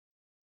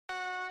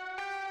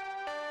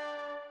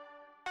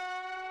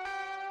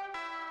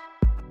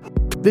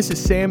This is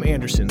Sam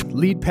Anderson,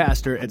 lead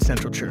pastor at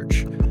Central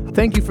Church.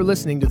 Thank you for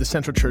listening to the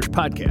Central Church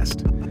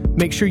podcast.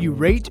 Make sure you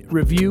rate,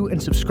 review,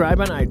 and subscribe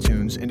on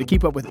iTunes, and to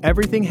keep up with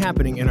everything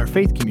happening in our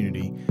faith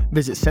community,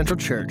 visit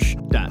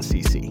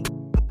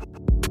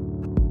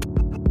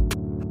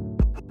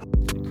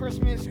centralchurch.cc.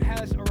 Christmas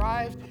has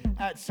arrived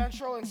at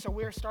Central, and so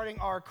we're starting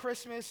our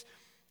Christmas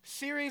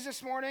series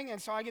this morning,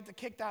 and so I get to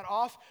kick that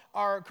off.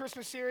 Our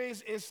Christmas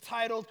series is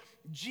titled,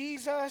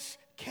 Jesus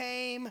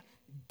Came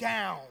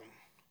Down.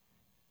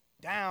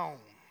 Down.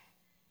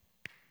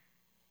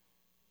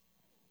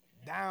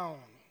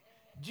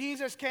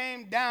 Jesus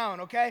came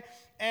down, okay?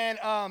 And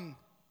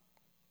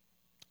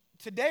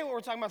today what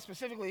we're talking about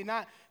specifically,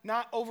 not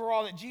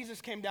overall that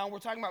Jesus came down, we're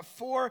talking about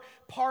four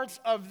parts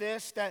of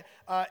this that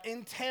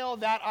entail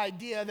that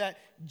idea that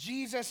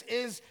Jesus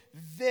is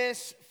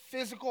this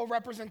physical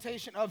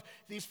representation of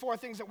these four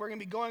things that we're going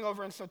to be going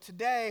over. And so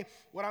today,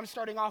 what I'm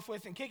starting off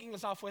with and kicking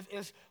us off with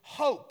is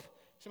hope.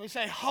 Somebody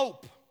say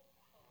hope.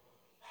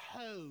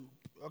 Hope.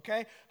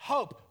 Okay?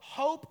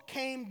 Hope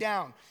came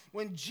down.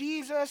 When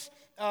Jesus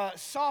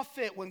saw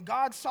fit, when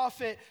God saw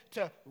fit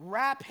to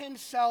wrap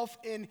himself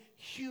in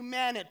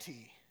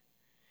humanity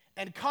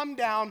and come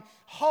down,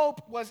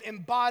 hope was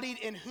embodied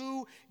in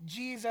who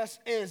Jesus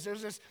is.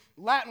 There's this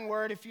Latin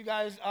word, if you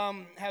guys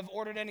have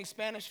ordered any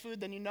Spanish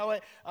food, then you know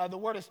it. The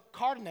word is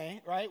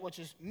carne, right, which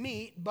is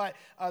meat, but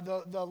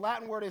the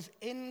Latin word is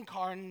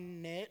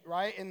incarnate,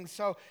 right? And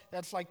so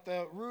that's like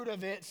the root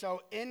of it.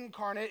 So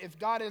incarnate, if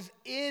God is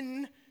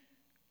in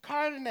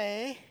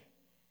carne,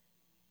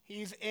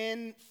 he's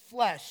in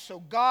flesh. So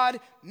God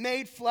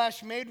made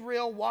flesh, made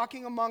real,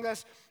 walking among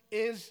us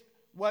is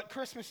what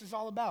Christmas is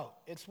all about.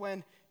 It's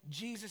when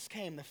Jesus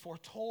came, the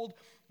foretold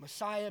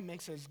Messiah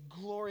makes his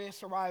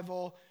glorious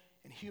arrival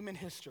in human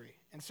history.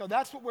 And so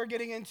that's what we're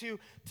getting into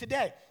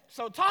today.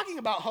 So talking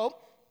about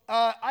hope,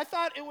 I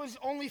thought it was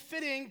only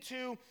fitting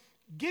to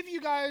give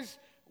you guys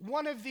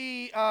one of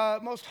the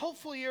most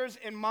hopeful years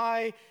in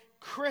my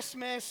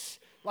Christmas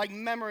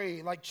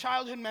memory,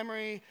 childhood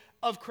memory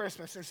of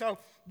Christmas. And so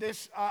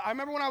this, I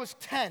remember when I was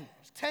 10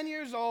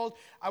 years old,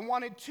 I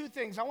wanted two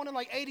things. I wanted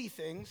 80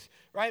 things,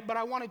 right? But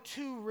I wanted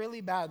two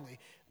really badly.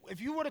 If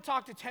you would have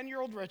talked to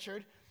 10-year-old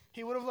Richard,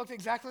 he would have looked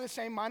exactly the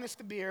same minus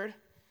the beard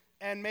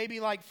and maybe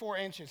 4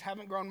 inches.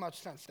 Haven't grown much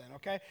since then,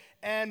 okay?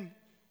 And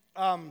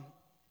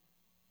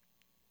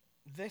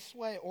this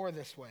way or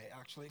this way,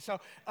 actually. So,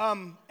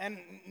 and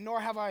nor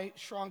have I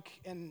shrunk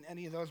in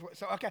any of those ways.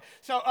 So, okay.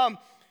 So,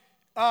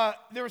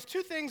 there was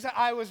two things that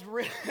I was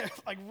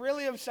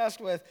really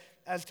obsessed with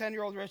as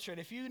 10-year-old Richard.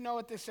 If you know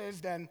what this is,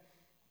 then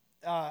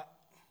I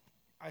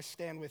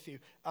stand with you.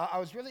 I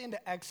was really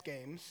into X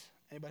Games.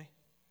 Anybody?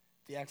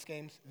 The X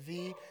Games?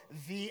 The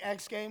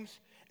X Games?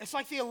 It's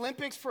like the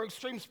Olympics for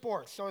extreme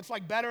sports. So it's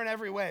better in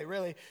every way,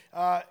 really.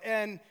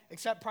 And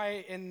except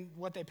probably in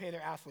what they pay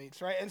their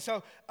athletes, right? And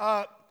so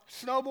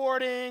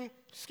snowboarding,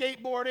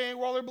 skateboarding,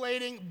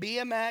 rollerblading,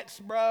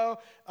 BMX, bro,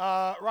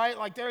 right?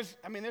 There's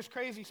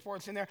crazy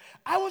sports in there.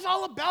 I was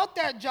all about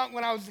that junk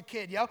when I was a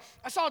kid, yo.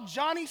 I saw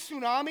Johnny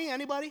Tsunami.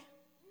 Anybody?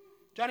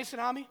 Johnny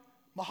Tsunami?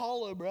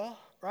 Mahalo, bro,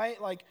 right?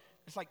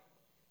 It's like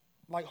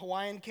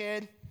Hawaiian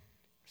kid.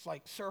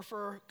 It's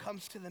surfer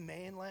comes to the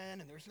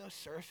mainland and there's no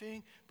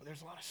surfing, but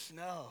there's a lot of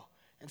snow.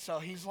 And so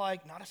he's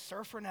not a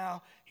surfer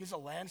now. He's a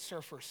land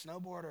surfer,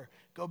 snowboarder.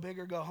 Go big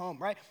or go home,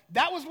 right?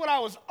 That was what I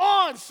was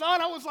on,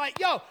 son. I was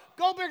yo,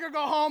 go big or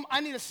go home. I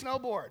need a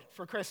snowboard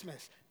for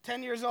Christmas.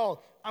 10 years old.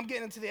 I'm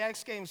getting into the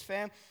X Games,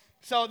 fam.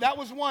 So that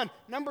was one.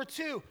 Number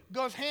two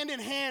goes hand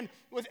in hand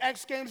with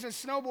X Games and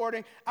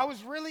snowboarding. I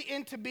was really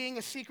into being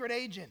a secret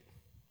agent.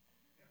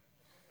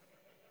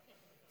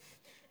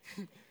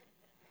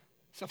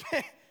 So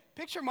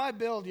picture my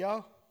build,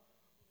 yo.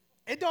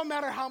 It don't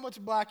matter how much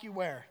black you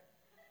wear.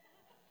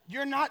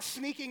 You're not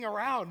sneaking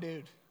around,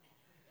 dude.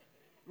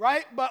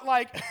 Right? But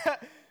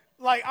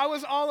I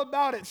was all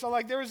about it. So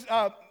there's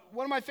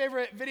one of my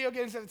favorite video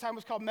games at the time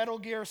was called Metal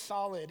Gear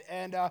Solid.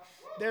 And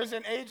there's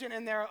an agent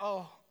in there.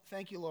 Oh,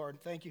 thank you, Lord.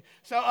 Thank you.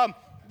 So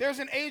there's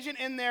an agent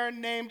in there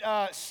named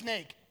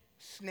Snake.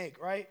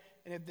 Snake, right?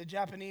 And the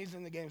Japanese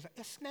in the game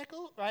is Snake,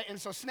 right? And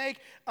so Snake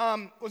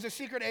was a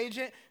secret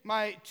agent.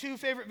 My two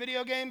favorite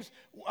video games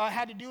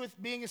had to do with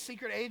being a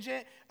secret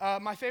agent.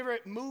 My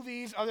favorite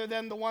movies, other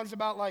than the ones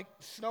about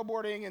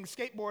snowboarding and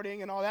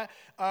skateboarding and all that,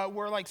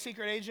 were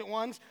secret agent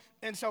ones.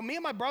 And so me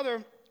and my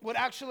brother would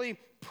actually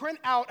print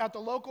out at the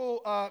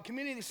local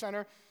community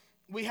center.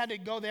 We had to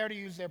go there to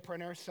use their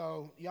printer.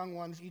 So young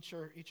ones, eat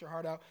your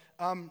heart out.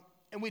 And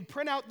we'd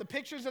print out the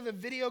pictures of the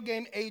video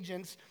game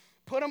agents,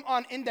 put them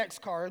on index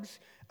cards.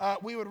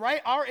 We would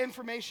write our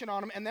information on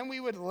them, and then we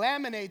would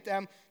laminate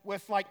them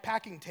with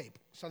packing tape.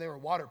 So they were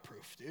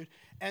waterproof, dude.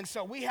 And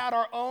so we had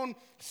our own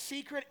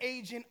secret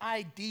agent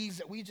IDs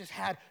that we just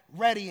had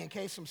ready in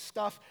case some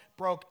stuff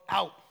broke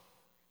out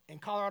in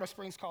Colorado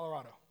Springs,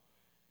 Colorado.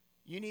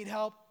 You need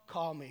help?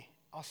 Call me.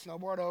 I'll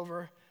snowboard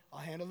over. I'll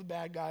handle the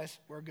bad guys.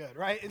 We're good,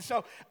 right? And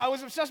so I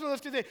was obsessed with those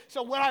two things.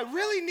 So what I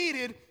really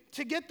needed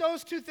to get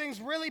those two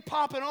things really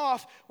popping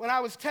off when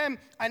I was 10,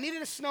 I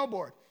needed a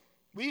snowboard.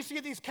 We used to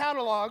get these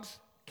catalogs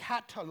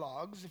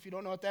catalogs. If you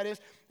don't know what that is,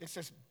 it's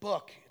this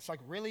book. It's like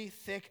really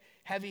thick,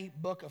 heavy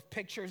book of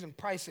pictures and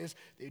prices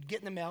that you'd get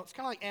in the mail. It's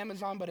kind of like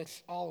Amazon, but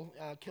it's all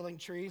killing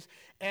trees.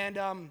 And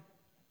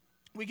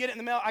we get it in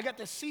the mail. I got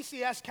the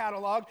CCS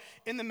catalog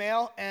in the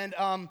mail, and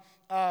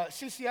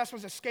CCS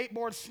was a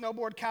skateboard,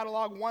 snowboard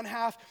catalog. One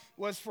half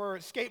was for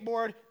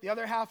skateboard. The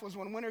other half was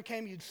when winter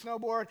came, you'd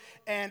snowboard.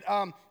 And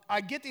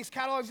I'd get these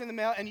catalogs in the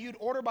mail, and you'd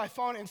order by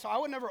phone. And so I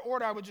would never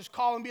order. I would just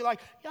call and be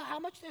like, yeah, how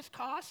much this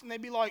cost? And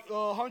they'd be like,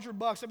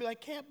 $100. I'd be like,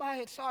 can't buy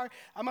it, sorry.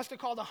 I must have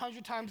called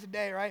 100 times a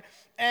day, right?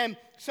 And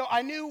so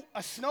I knew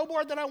a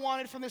snowboard that I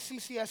wanted from the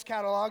CCS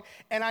catalog,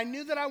 and I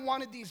knew that I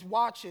wanted these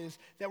watches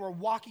that were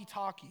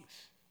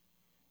walkie-talkies.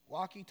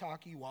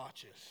 Walkie-talkie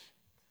watches.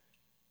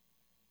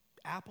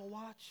 Apple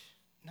Watch?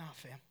 Nah,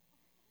 fam.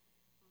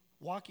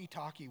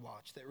 Walkie-talkie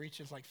watch that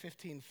reaches like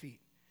 15 feet.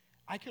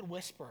 I could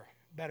whisper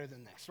better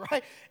than this,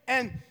 right?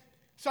 And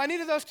so I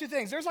needed those two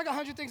things. There's like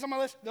 100 things on my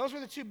list. Those were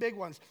the two big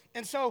ones.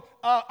 And so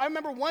I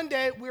remember one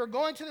day we were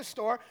going to the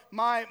store.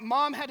 My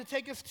mom had to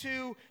take us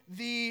to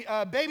the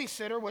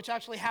babysitter, which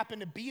actually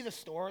happened to be the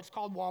store. It's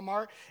called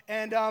Walmart.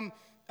 And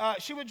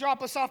she would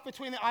drop us off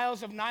between the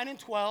aisles of 9 and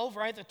 12,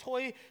 right, the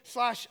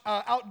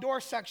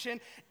toy/outdoor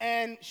section,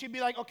 and she'd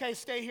be like, okay,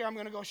 stay here, I'm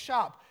going to go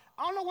shop.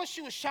 I don't know what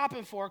she was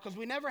shopping for because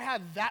we never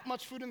had that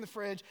much food in the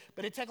fridge,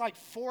 but it'd take like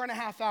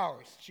 4.5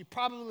 hours. She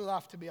probably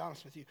left, to be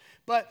honest with you.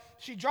 But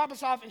she'd drop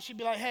us off, and she'd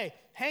be like, hey,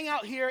 hang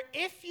out here.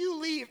 If you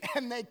leave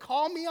and they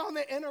call me on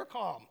the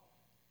intercom,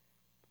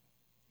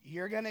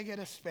 you're going to get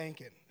a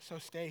spanking, so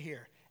stay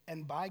here.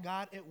 And by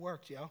God, it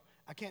worked, yo.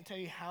 I can't tell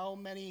you how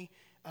many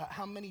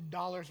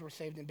dollars were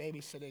saved in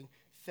babysitting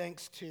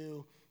thanks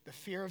to the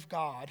fear of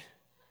God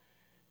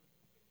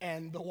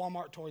and the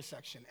Walmart toy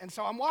section. And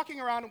so I'm walking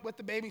around with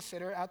the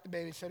babysitter at the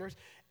babysitters,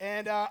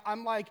 and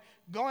I'm like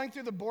going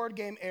through the board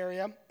game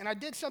area, and I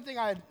did something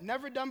I had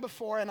never done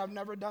before and I've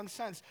never done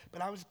since,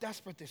 but I was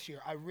desperate this year.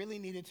 I really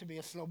needed to be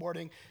a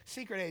snowboarding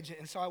secret agent.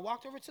 And so I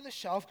walked over to the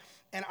shelf,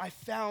 and I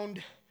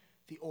found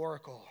the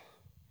Oracle,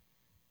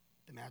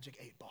 the Magic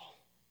 8-Ball,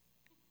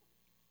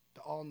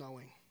 the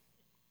all-knowing,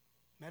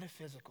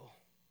 metaphysical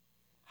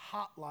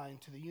hotline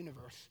to the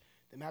universe,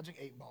 the Magic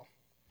 8-Ball.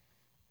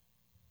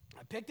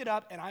 I picked it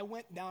up, and I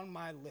went down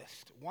my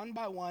list, one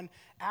by one,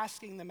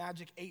 asking the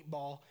Magic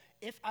 8-Ball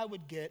if I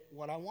would get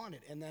what I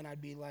wanted. And then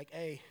I'd be like,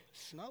 hey,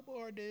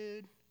 snowboard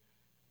dude,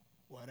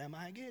 what am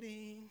I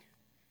getting?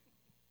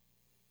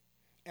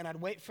 And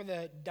I'd wait for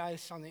the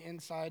dice on the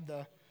inside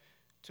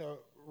to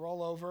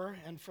roll over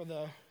and for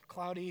the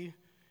cloudy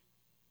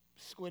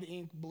squid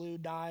ink blue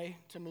die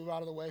to move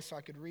out of the way so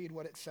I could read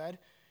what it said.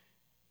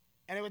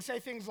 And it would say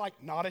things like,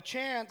 not a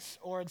chance,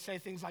 or it'd say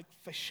things like,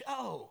 for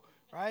show,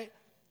 right?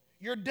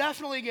 You're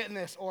definitely getting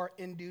this, or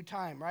in due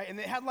time, right? And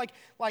it had like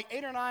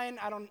 8 or 9,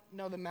 I don't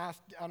know the math,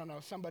 I don't know,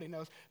 somebody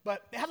knows,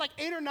 but it had like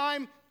 8 or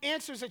 9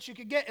 answers that you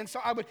could get. And so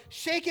I would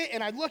shake it,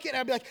 and I'd look at it, and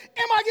I'd be like,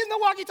 am I getting the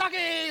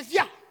walkie-talkies?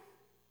 Yeah.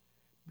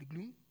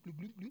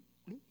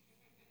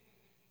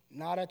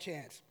 Not a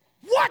chance.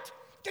 What?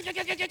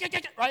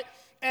 Right?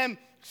 And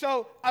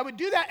so I would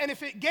do that, and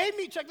if it gave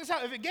me, check this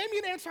out, if it gave me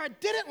an answer I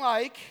didn't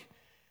like,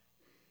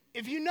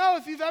 if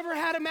you've ever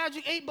had a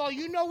Magic 8-Ball,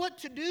 you know what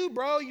to do,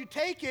 bro. You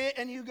take it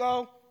and you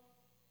go.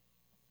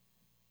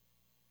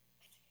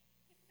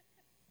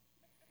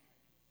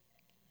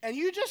 And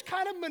you just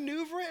kind of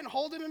maneuver it and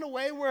hold it in a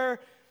way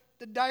where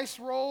the dice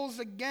rolls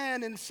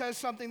again and says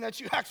something that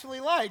you actually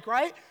like,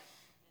 right?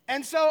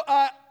 And so,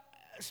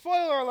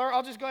 spoiler alert,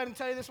 I'll just go ahead and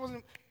tell you this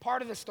wasn't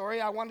part of the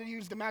story. I wanted to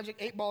use the Magic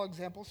 8-Ball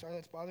example. Sorry,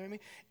 that's bothering me.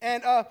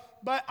 And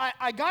but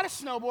I got a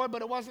snowboard,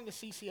 but it wasn't the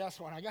CCS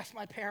one. I guess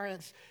my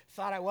parents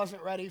thought I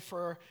wasn't ready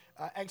for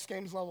X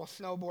Games level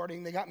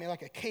snowboarding. They got me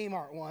like a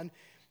Kmart one.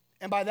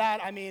 And by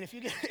that, I mean, if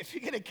you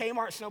get a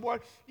Kmart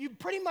snowboard, you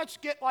pretty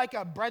much get like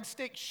a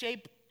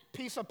breadstick-shaped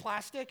piece of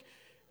plastic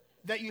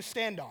that you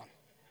stand on.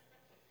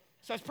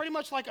 So it's pretty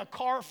much like a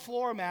car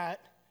floor mat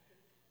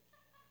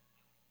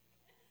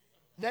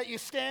that you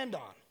stand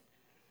on.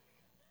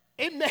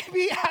 It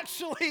maybe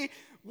actually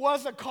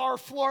was a car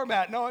floor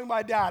mat, knowing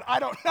my dad. I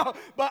don't know.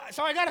 But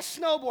so I got a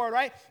snowboard,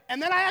 right?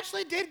 And then I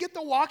actually did get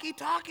the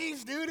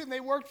walkie-talkies, dude, and they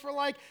worked for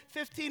like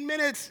 15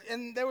 minutes,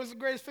 and they was the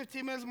greatest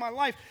 15 minutes of my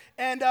life.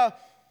 And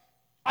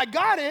I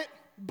got it,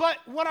 but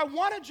what I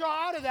want to draw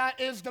out of that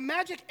is the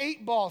Magic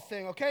 8-Ball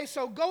thing, okay?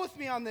 So go with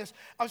me on this.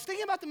 I was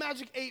thinking about the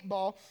Magic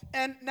 8-Ball,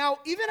 and now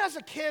even as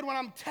a kid, when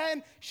I'm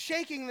 10,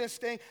 shaking this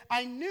thing,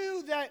 I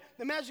knew that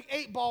the Magic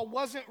 8-Ball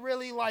wasn't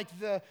really like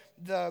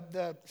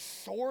the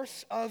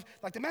source of,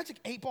 like the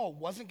Magic 8-Ball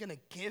wasn't going to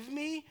give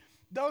me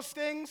those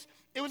things.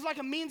 It was like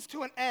a means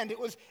to an end. It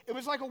was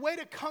like a way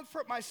to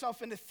comfort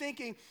myself into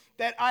thinking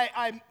that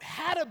I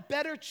had a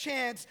better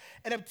chance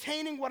at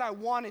obtaining what I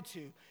wanted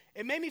to.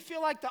 It made me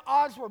feel like the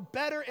odds were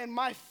better in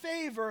my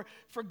favor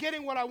for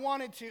getting what I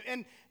wanted to.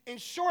 And in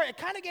short, it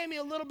kind of gave me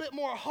a little bit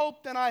more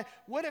hope than I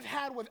would have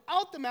had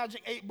without the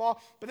Magic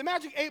 8-Ball. But the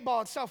Magic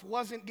 8-Ball itself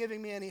wasn't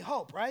giving me any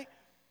hope, right?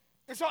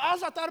 And so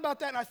as I thought about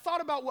that and I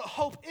thought about what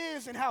hope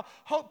is and how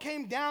hope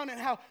came down and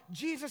how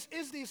Jesus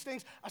is these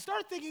things, I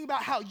started thinking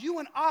about how you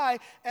and I'll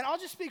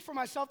just speak for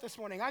myself this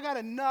morning, I got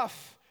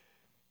enough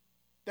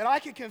that I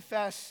can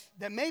confess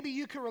that maybe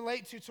you can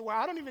relate to where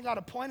I don't even got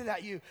to point it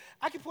at you.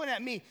 I can point it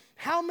at me.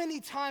 How many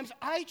times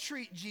I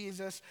treat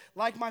Jesus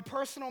like my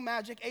personal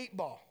magic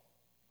 8-ball.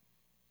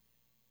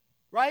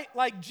 Right?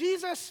 Like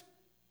Jesus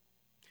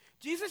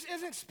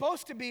isn't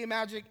supposed to be a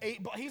magic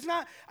 8-ball. He's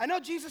not. I know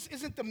Jesus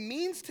isn't the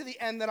means to the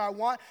end that I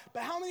want,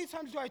 but how many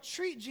times do I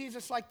treat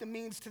Jesus like the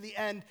means to the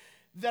end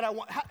that I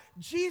want?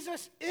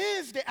 Jesus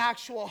is the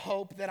actual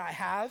hope that I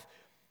have,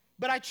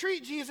 but I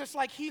treat Jesus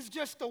like he's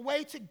just the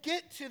way to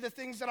get to the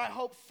things that I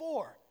hope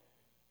for.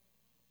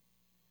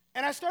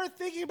 And I started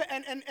thinking about,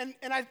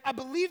 and I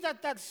believe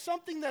that that's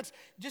something that's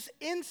just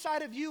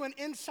inside of you and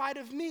inside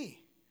of me.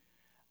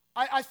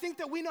 I think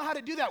that we know how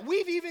to do that.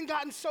 We've even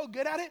gotten so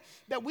good at it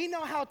that we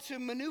know how to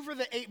maneuver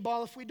the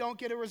 8-ball if we don't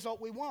get a result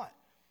we want.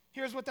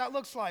 Here's what that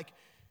looks like.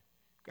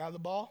 Grab the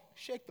ball,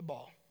 shake the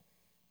ball.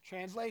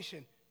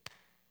 Translation,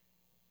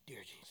 dear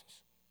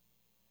Jesus,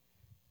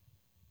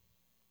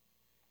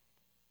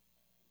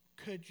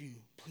 could you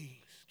please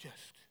just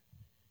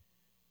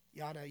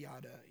yada,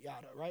 yada,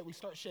 yada, right? We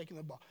start shaking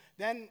the ball.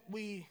 Then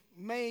we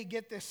may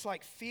get this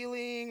like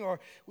feeling, or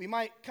we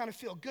might kind of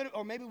feel good,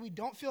 or maybe we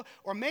don't feel,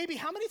 or maybe,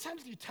 how many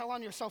times do you tell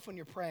on yourself when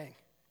you're praying?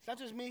 Is that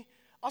just me?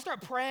 I'll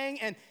start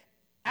praying, and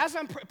as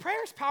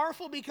prayer is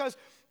powerful because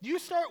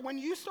when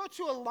you start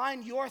to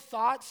align your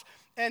thoughts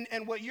and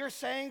what you're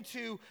saying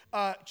to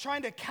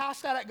trying to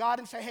cast that at God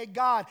and say, hey,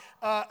 God,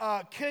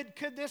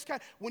 could this kind,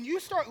 when you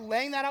start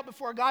laying that out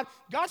before God,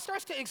 God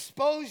starts to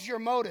expose your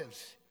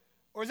motives.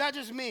 Or is that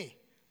just me?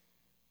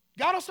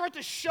 God will start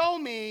to show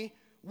me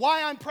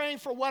why I'm praying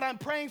for what I'm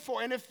praying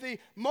for. And if the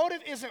motive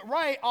isn't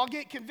right, I'll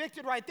get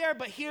convicted right there.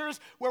 But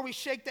here's where we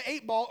shake the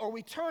 8-ball or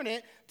we turn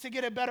it to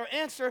get a better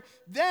answer.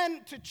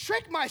 Then to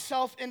trick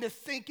myself into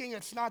thinking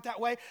it's not that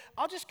way,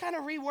 I'll just kind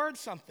of reword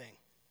something.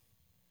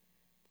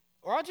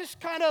 Or I'll just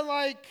kind of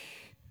like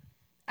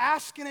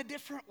ask in a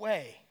different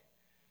way.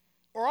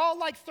 Or I'll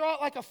like throw out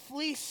like a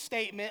fleece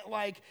statement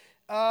like,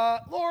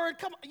 Lord,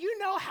 come on, you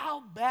know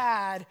how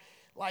bad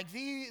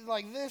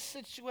this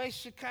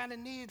situation kind of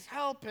needs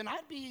help, and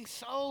I'd be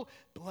so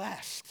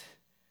blessed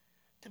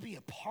to be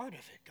a part of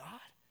it, God.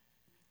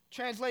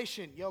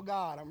 Translation, yo,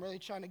 God, I'm really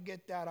trying to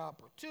get that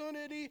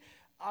opportunity.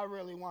 I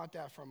really want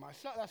that for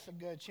myself. That's a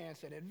good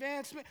chance at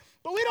advancement.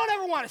 But we don't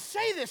ever want to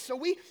say this, so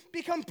we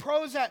become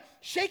pros at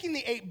shaking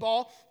the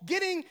 8-ball,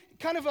 getting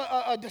kind of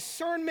a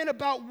discernment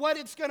about what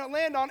it's going to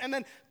land on, and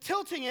then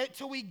tilting it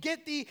till we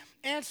get the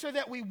answer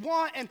that we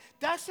want. And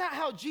that's not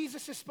how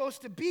Jesus is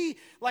supposed to be.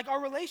 Like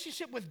our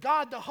relationship with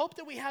God, the hope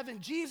that we have in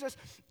Jesus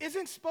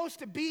isn't supposed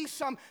to be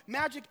some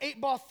magic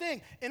 8-ball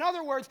thing. In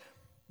other words,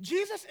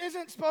 Jesus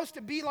isn't supposed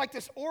to be like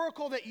this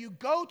oracle that you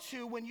go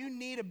to when you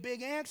need a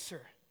big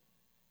answer.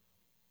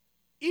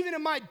 Even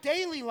in my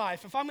daily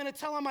life, if I'm going to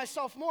tell on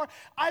myself more,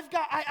 I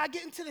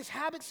get into this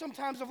habit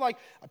sometimes of like,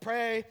 I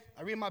pray,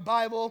 I read my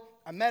Bible,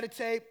 I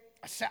meditate,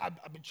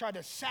 I've been trying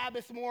to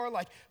Sabbath more,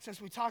 like since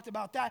we talked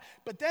about that.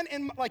 But then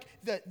in like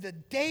the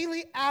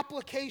daily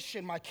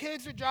application, my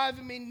kids are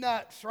driving me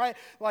nuts, right?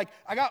 Like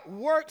I got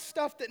work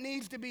stuff that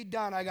needs to be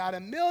done. I got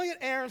a million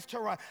errands to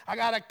run. I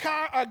got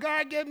a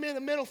guy giving me the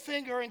middle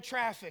finger in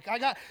traffic. I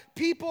got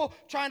people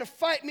trying to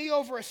fight me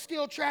over a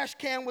steel trash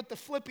can with the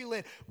flippy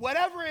lid.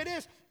 Whatever it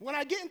is, when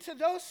I get into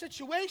those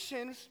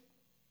situations,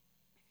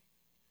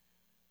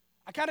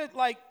 I kind of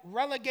like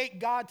relegate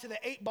God to the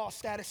 8-ball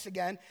status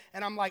again,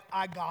 and I'm like,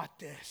 I got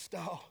this,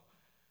 though.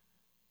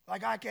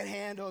 Like, I can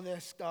handle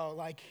this, though.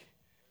 Like,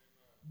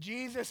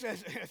 Jesus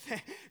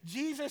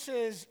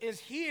is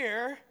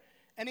here,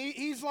 and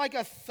he's like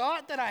a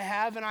thought that I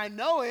have, and I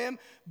know him,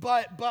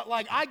 but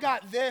like, I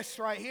got this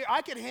right here.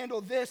 I can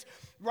handle this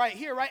right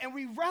here, right? And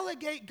we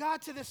relegate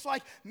God to this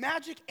like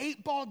magic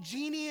 8-ball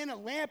genie in a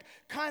lamp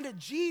kind of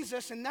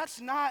Jesus, and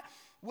that's not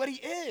what he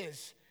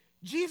is.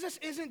 Jesus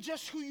isn't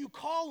just who you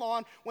call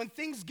on when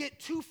things get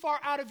too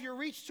far out of your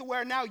reach to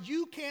where now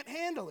you can't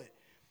handle it.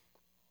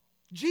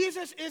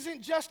 Jesus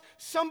isn't just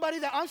somebody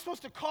that I'm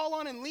supposed to call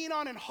on and lean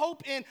on and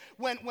hope in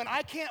when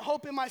I can't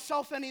hope in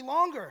myself any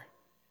longer.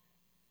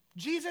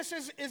 Jesus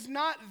is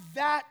not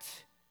that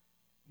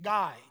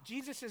guy.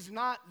 Jesus is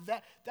not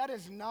that. That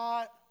is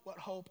not what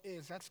hope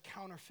is. That's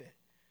counterfeit.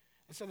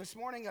 And so this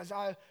morning as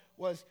I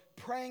was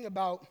praying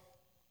about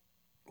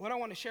what I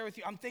want to share with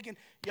you, I'm thinking,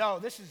 yo,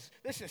 this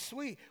is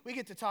sweet. We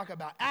get to talk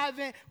about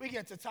Advent. We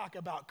get to talk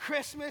about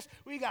Christmas.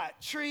 We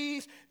got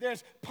trees.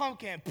 There's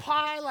pumpkin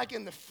pie like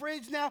in the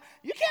fridge now.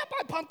 You can't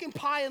buy pumpkin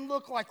pie and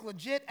look like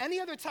legit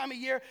any other time of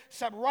year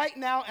except right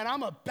now, and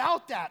I'm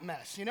about that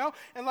mess, you know?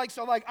 And like,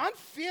 so like, I'm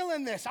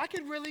feeling this. I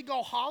could really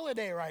go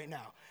holiday right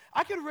now.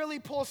 I could really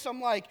pull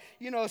some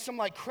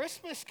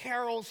Christmas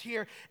carols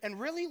here and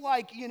really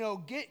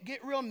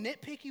get real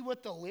nitpicky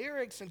with the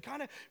lyrics and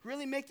kind of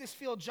really make this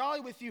feel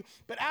jolly with you.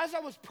 But as I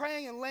was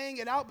praying and laying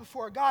it out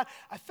before God,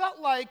 I felt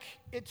like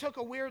it took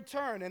a weird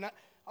turn. And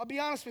I'll be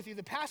honest with you,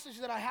 the passage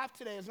that I have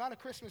today is not a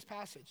Christmas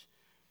passage.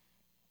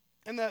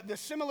 And the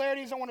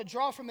similarities I want to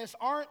draw from this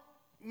aren't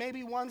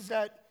maybe ones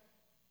that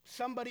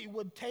somebody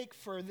would take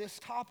for this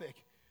topic.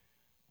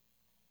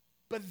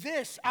 But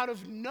this, out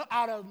of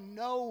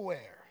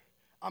nowhere,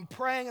 I'm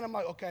praying and I'm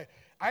like, okay.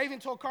 I even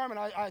told Carmen,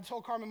 I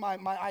told Carmen my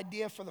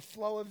idea for the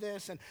flow of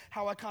this and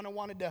how I kind of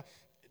wanted to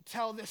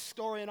tell this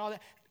story and all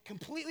that.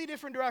 Completely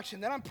different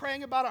direction. Then I'm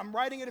praying about it. I'm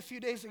writing it a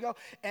few days ago,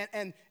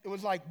 and it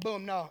was like,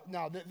 boom, no,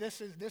 this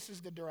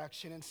is the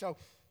direction. And so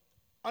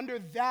under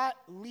that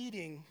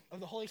leading of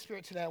the Holy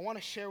Spirit today, I want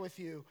to share with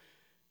you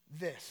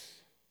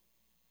this.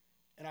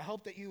 And I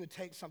hope that you would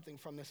take something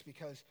from this,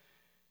 because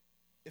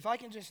if I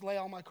can just lay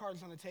all my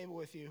cards on the table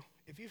with you,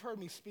 if you've heard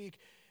me speak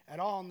at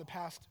all in the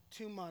past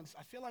 2 months,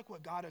 I feel like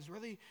what God is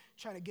really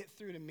trying to get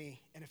through to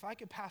me, and if I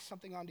could pass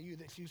something on to you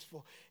that's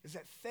useful, is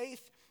that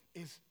faith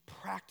is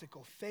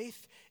practical.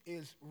 Faith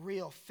is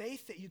real.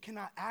 Faith that you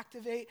cannot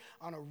activate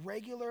on a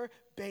regular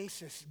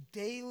basis,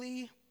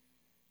 daily,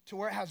 to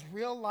where it has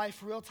real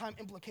life, real-time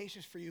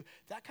implications for you.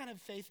 That kind of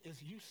faith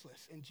is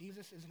useless, and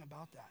Jesus isn't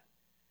about that.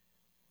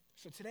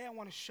 So today I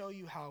want to show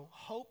you how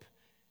hope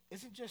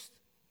isn't just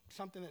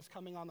something that's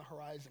coming on the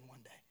horizon one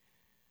day,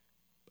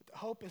 but the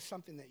hope is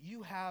something that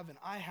you have and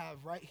I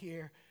have right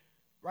here,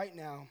 right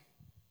now,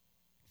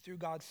 through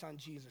God's Son,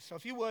 Jesus. So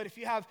if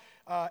you have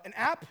an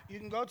app, you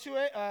can go to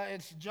it.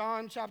 It's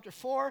John chapter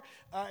 4.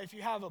 If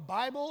you have a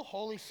Bible,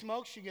 holy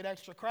smokes, you get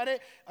extra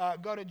credit.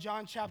 Go to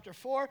John chapter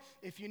 4.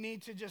 If you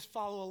need to just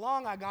follow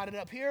along, I got it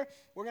up here.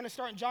 We're going to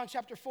start in John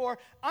chapter 4.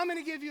 I'm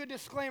going to give you a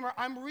disclaimer.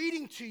 I'm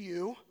reading to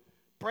you.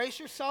 Brace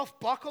yourself,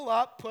 buckle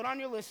up, put on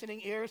your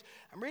listening ears.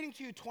 I'm reading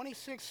to you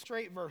 26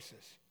 straight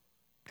verses.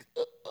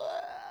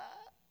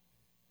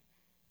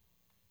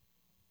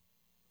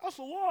 That's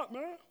a lot,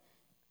 man.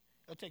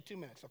 It'll take 2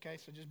 minutes, okay?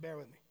 So just bear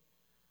with me.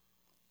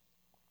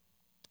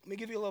 Let me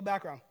give you a little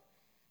background.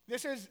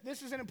 This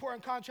is an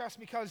important contrast,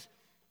 because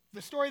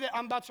the story that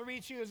I'm about to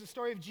read to you is the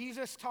story of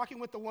Jesus talking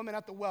with the woman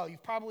at the well.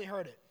 You've probably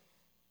heard it.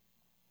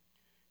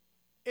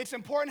 It's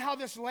important how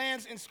this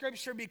lands in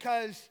Scripture,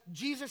 because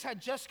Jesus had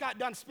just got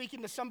done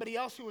speaking to somebody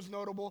else who was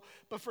notable,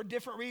 but for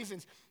different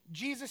reasons.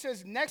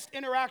 Jesus' next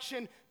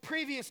interaction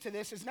previous to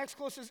this, his next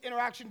closest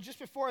interaction just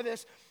before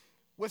this,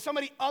 with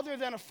somebody other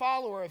than a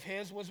follower of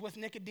his, was with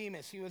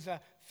Nicodemus. He was a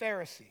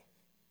Pharisee.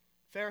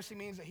 Pharisee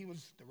means that he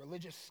was the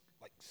religious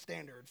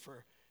standard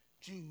for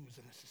Jews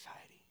in the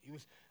society. He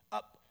was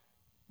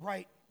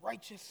upright,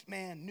 righteous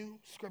man, knew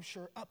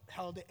Scripture,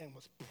 upheld it, and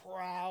was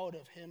proud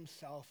of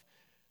himself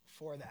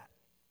for that.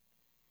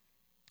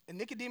 And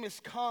Nicodemus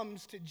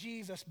comes to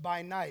Jesus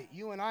by night.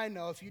 You and I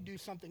know if you do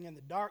something in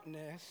the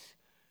darkness,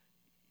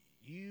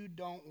 you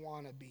don't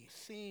want to be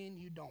seen.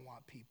 You don't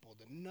want people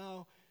to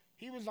know.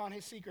 He was on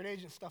his secret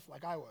agent stuff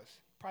like I was.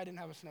 Probably didn't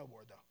have a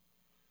snowboard, though.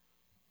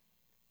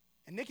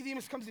 And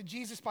Nicodemus comes to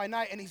Jesus by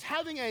night, and he's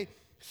having a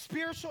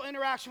spiritual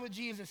interaction with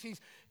Jesus.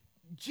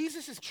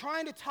 Jesus is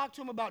trying to talk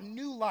to him about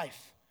new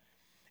life.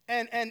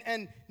 And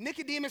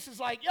Nicodemus is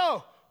like,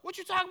 yo, what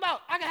you talking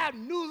about? I can have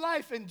new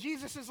life. And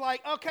Jesus is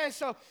like, okay,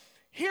 so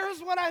here's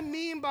what I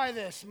mean by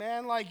this,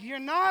 man. You're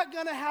not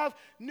going to have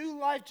new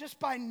life just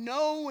by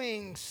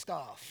knowing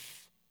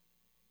stuff.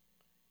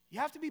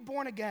 You have to be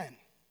born again.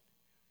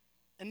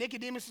 And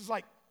Nicodemus is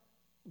like,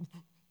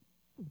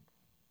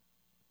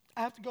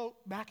 I have to go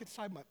back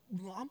inside my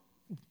mom?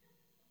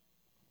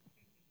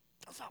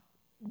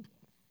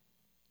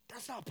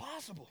 That's not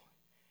possible.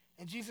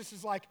 And Jesus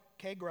is like,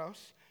 okay,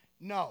 gross.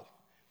 No,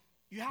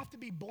 you have to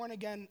be born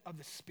again of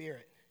the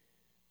Spirit.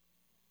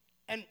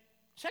 And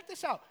check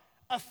this out.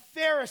 A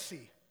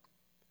Pharisee,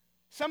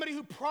 somebody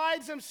who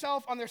prides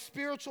himself on their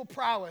spiritual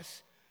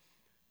prowess,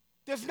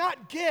 does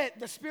not get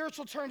the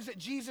spiritual terms that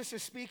Jesus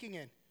is speaking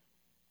in.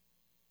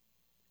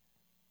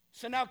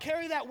 So now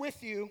carry that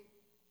with you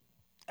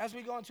as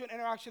we go into an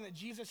interaction that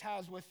Jesus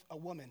has with a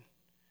woman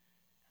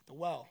at the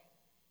well.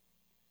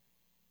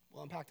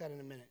 We'll unpack that in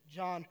a minute.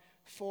 John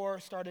 4,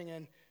 starting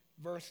in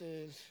verse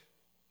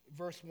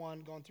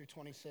 1, going through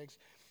 26,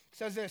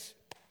 says this.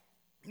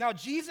 Now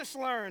Jesus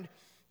learned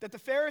that the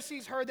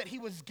Pharisees heard that he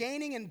was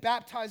gaining and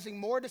baptizing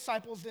more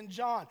disciples than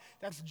John.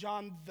 That's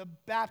John the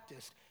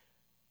Baptist.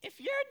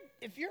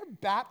 If you're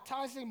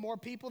baptizing more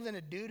people than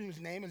a dude whose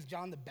name is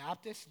John the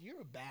Baptist,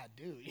 you're a bad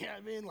dude. You know what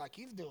I mean?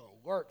 He's doing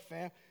work,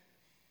 fam.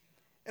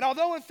 And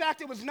although, in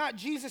fact, it was not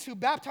Jesus who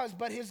baptized,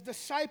 but his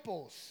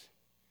disciples.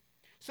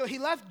 So he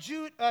left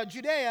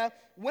Judea,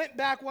 went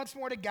back once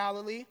more to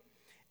Galilee,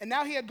 and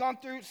now he had gone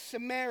through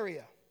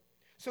Samaria.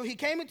 So he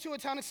came into a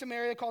town in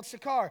Samaria called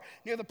Sychar,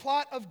 near the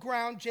plot of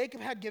ground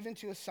Jacob had given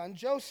to his son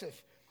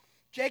Joseph.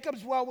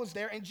 Jacob's well was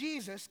there, and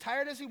Jesus,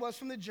 tired as he was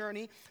from the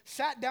journey,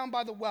 sat down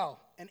by the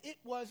well, and it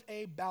was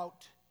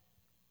about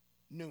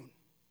noon.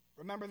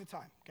 Remember the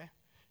time, okay?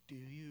 Do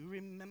you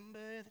remember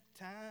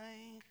the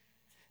time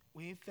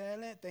we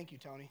fell in? Thank you,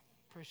 Tony.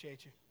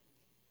 Appreciate you.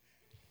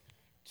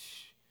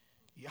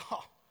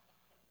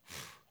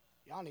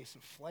 Y'all need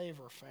some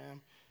flavor,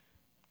 fam.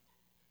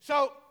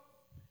 So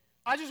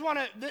I just want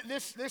to,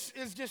 this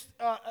is just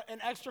an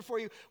extra for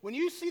you. When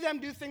you see them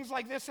do things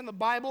like this in the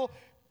Bible,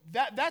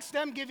 That's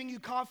them giving you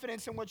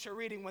confidence in what you're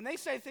reading. When they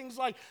say things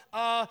like,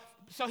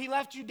 so he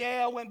left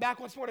Judea, went back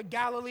once more to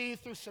Galilee,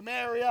 through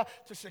Samaria,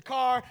 to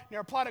Sychar,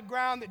 near a plot of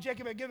ground that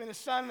Jacob had given his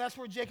son, and that's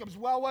where Jacob's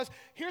well was.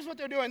 Here's what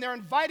they're doing. They're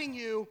inviting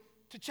you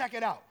to check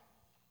it out.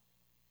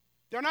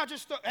 They're not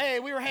just, hey,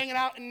 we were hanging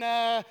out in,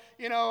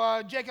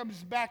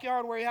 Jacob's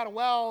backyard where he had a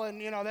well,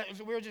 and,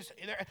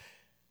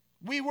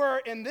 we were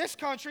in this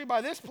country,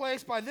 by this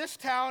place, by this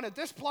town, at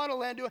this plot of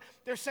land.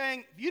 They're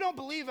saying, if you don't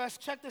believe us,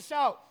 check this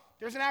out.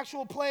 There's an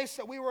actual place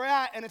that we were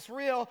at, and it's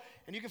real,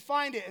 and you can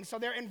find it. And so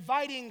they're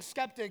inviting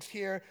skeptics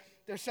here.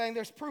 They're saying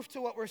there's proof to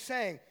what we're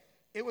saying.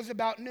 It was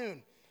about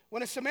noon.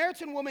 When a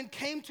Samaritan woman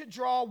came to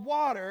draw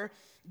water,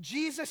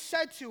 Jesus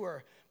said to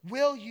her,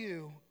 will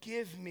you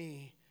give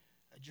me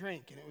a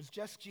drink? And it was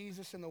just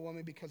Jesus and the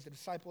woman because the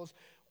disciples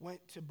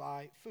went to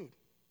buy food.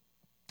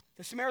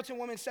 The Samaritan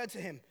woman said to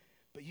him,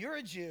 but you're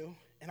a Jew,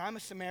 and I'm a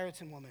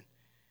Samaritan woman.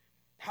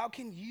 How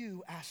can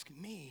you ask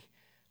me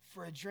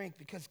for a drink?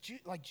 Because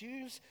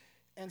Jews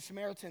and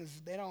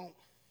Samaritans,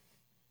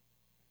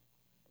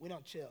 we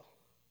don't chill.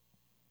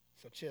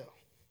 So chill.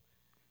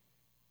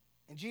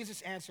 And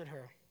Jesus answered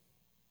her,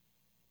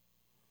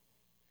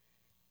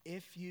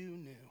 if you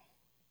knew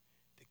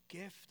the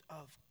gift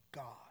of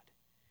God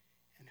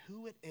and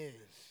who it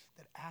is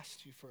that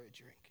asked you for a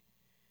drink,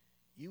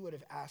 you would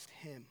have asked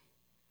him,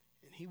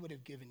 and he would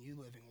have given you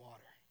living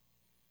water.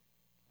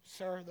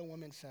 Sir, the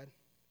woman said,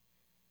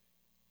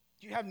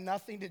 you have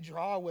nothing to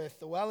draw with.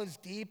 The well is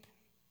deep.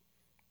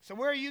 So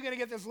where are you going to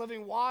get this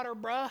living water,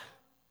 bruh?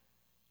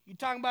 You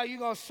talking about you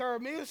going to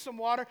serve me with some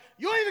water?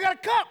 You ain't even got a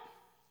cup.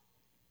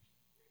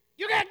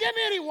 You got to give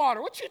me any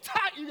water. What you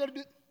thought you going to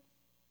do?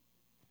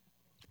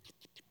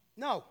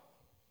 No.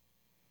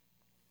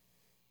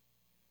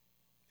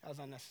 That was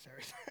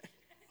unnecessary.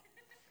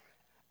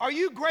 Are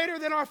you greater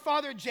than our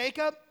father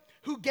Jacob,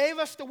 who gave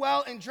us the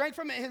well and drank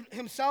from it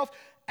himself,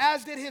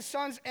 as did his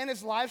sons and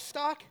his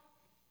livestock?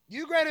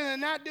 You greater than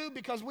that dude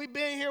because we've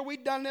been here,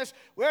 we've done this,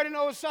 we already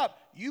know what's up.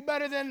 You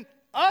better than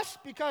us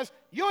because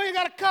you ain't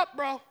got a cup,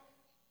 bro.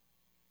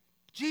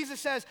 Jesus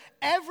says,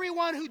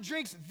 everyone who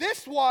drinks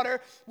this water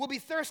will be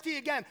thirsty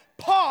again.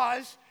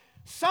 Pause.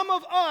 Some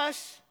of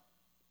us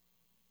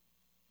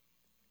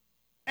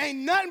ain't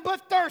nothing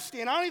but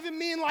thirsty, and I don't even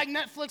mean like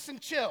Netflix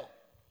and chill.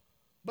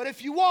 But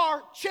if you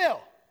are,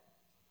 chill.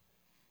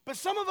 But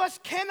some of us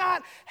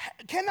cannot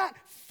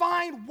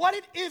find what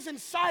it is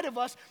inside of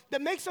us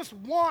that makes us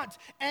want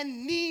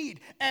and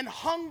need and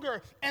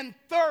hunger and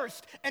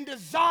thirst and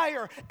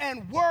desire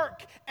and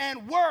work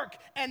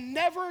and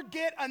never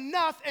get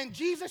enough. And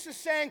Jesus is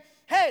saying,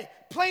 hey,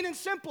 plain and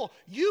simple,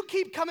 you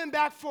keep coming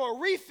back for a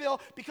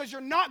refill because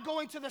you're not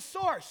going to the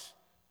source.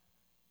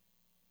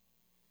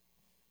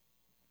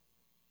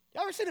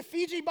 You ever seen a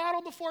Fiji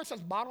bottle before? It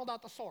says bottled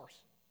out the source.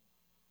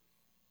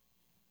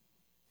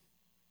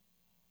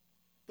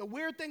 The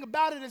weird thing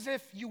about it is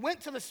if you went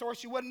to the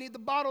source, you wouldn't need the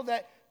bottle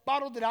that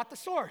bottled it out the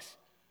source.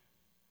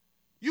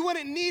 You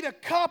wouldn't need a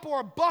cup or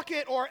a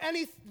bucket or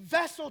any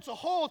vessel to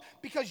hold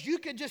because you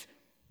could just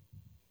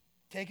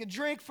take a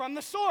drink from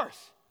the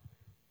source.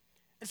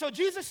 And so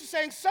Jesus is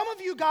saying some of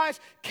you guys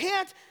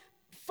can't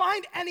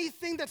find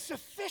anything that's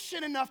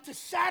sufficient enough to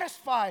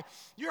satisfy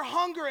your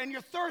hunger and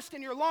your thirst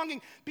and your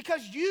longing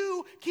because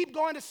you keep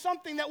going to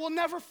something that will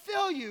never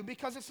fill you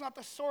because it's not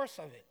the source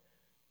of it.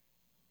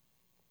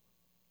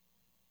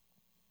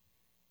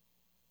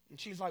 And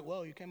she's like,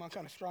 whoa, you came on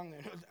kind of strong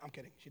there. I'm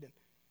kidding, she didn't.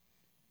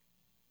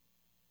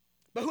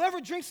 But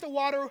whoever drinks the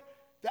water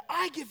that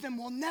I give them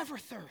will never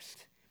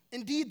thirst.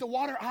 Indeed, the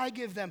water I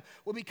give them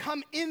will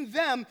become in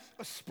them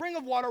a spring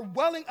of water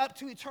welling up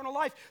to eternal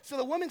life. So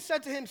the woman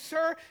said to him,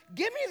 sir,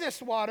 give me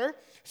this water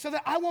so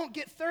that I won't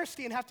get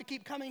thirsty and have to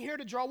keep coming here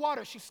to draw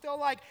water. She's still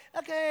like,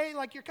 okay,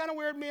 like you're kind of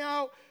weirding me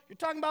out. You're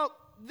talking about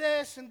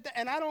this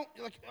and I don't,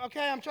 like,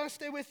 okay, I'm trying to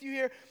stay with you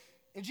here.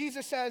 And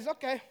Jesus says,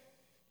 okay,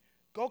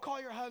 go call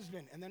your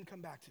husband and then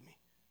come back to me.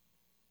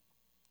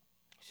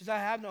 She said, I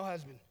have no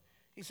husband.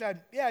 He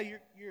said, yeah,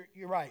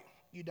 you're right.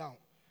 You don't.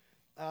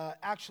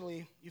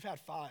 Actually, you've had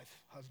 5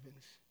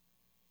 husbands,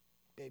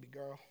 baby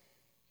girl.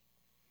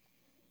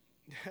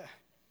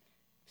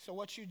 So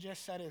what you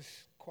just said is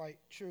quite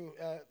true.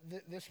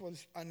 This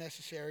was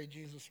unnecessary.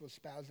 Jesus was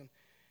spazzing.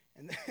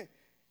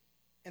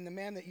 And the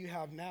man that you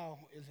have now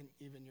isn't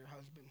even your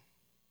husband.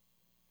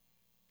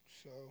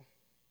 So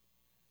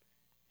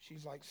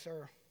she's like,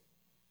 sir,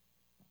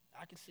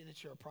 I can see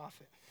that you're a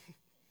prophet.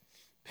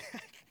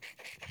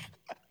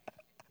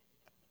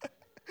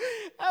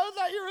 How was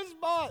that your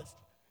response?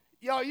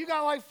 Yo, you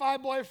got like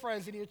 5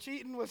 boyfriends and you're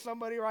cheating with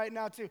somebody right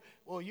now too.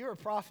 Well, you're a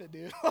prophet,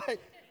 dude. Like,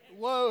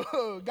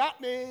 whoa, got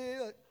me.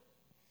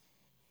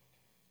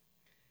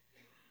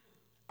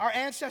 Our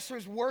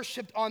ancestors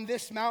worshipped on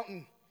this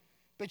mountain,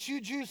 but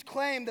you Jews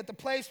claim that the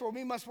place where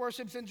we must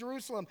worship is in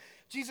Jerusalem.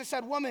 Jesus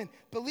said, woman,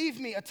 believe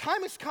me, a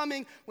time is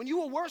coming when you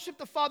will worship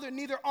the Father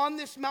neither on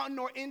this mountain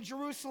nor in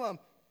Jerusalem.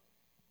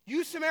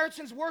 You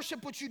Samaritans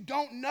worship what you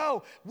don't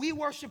know. We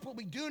worship what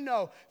we do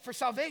know. For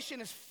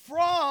salvation is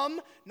from,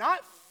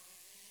 not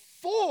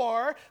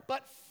for,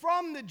 but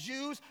from the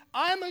Jews.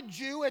 I'm a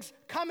Jew. It's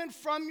coming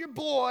from your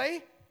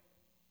boy.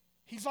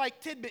 He's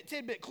like,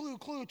 tidbit, clue,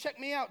 check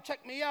me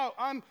out.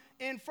 I'm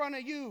in front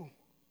of you.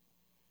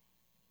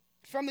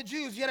 From the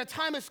Jews, yet a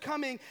time is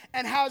coming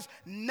and has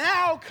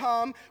now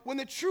come when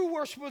the true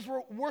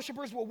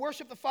worshipers will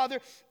worship the Father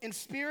in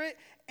spirit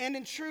and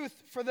in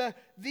truth. For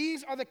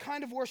these are the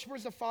kind of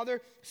worshipers the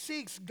Father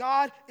seeks.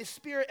 God is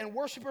spirit, and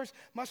worshipers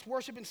must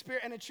worship in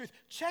spirit and in truth.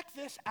 Check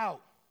this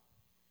out.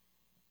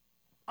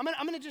 I'm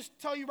going to just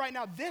tell you right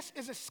now, this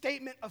is a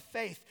statement of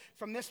faith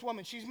from this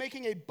woman. She's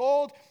making a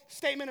bold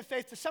statement of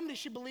faith to somebody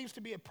she believes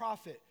to be a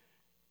prophet.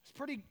 It's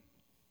pretty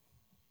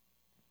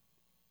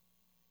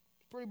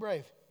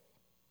brave.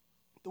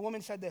 The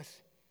woman said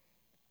this,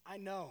 I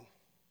know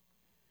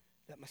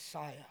that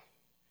Messiah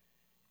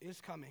is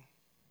coming.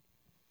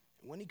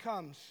 And when he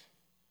comes,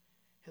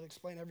 he'll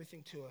explain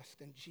everything to us.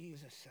 Then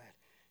Jesus said,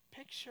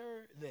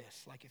 picture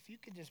this, like if you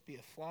could just be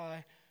a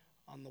fly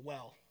on the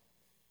well.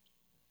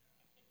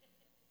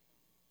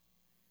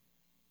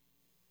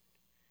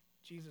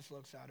 Jesus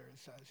looks at her and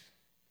says,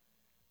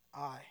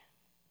 I,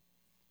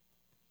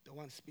 the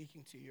one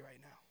speaking to you right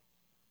now,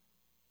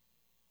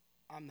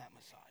 I'm that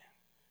Messiah.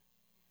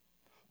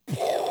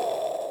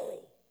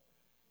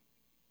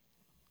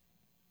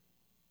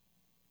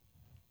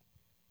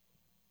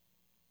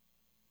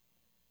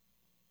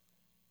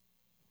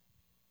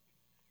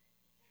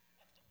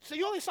 So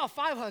you only saw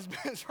 5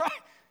 husbands, right?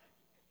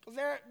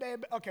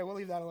 Okay, we'll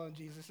leave that alone,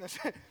 Jesus.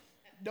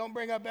 Don't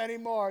bring up any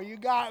more. You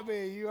got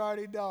me. You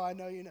already know. I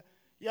know you know.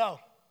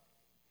 Yo,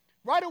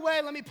 right away,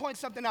 let me point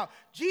something out.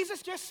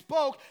 Jesus just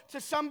spoke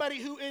to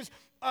somebody who is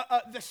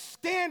the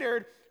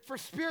standard for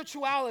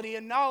spirituality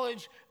and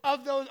knowledge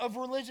of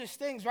religious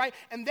things, right?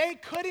 And they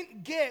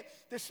couldn't get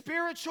the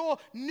spiritual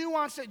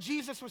nuance that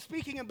Jesus was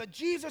speaking in, but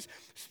Jesus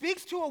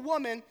speaks to a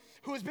woman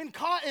who has been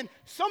caught in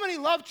so many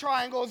love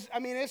triangles. I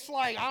mean, it's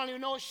like, I don't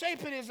even know what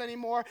shape it is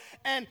anymore.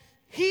 And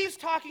he's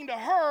talking to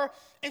her,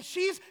 and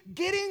she's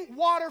getting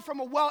water from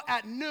a well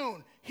at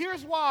noon.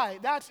 Here's why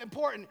that's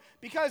important.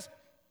 Because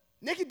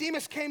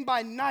Nicodemus came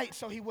by night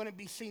so he wouldn't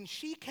be seen.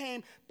 She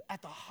came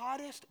at the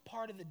hottest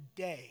part of the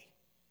day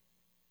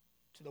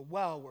to the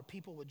well where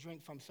people would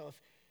drink from. So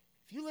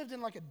if you lived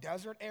in like a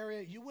desert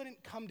area, you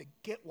wouldn't come to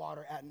get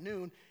water at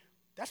noon.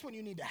 That's when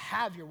you need to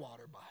have your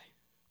water by.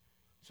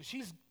 So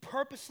she's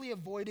purposely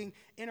avoiding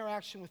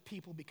interaction with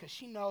people because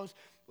she knows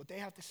what they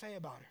have to say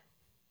about her.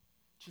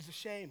 She's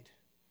ashamed.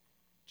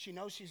 She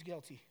knows she's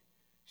guilty.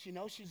 She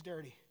knows she's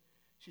dirty.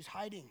 She's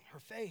hiding her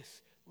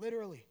face,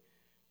 literally.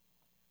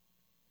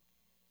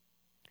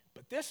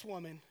 But this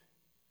woman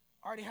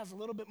already has a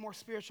little bit more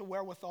spiritual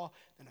wherewithal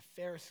than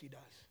a Pharisee does.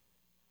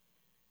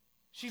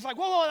 She's like,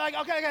 whoa,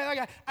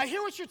 okay. I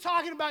hear what you're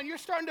talking about, and you're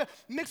starting to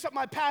mix up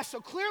my past. So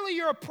clearly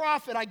you're a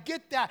prophet. I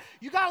get that.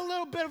 You got a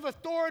little bit of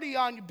authority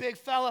on you, big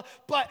fella.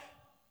 But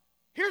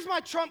here's my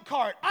trump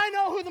card. I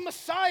know who the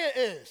Messiah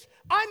is.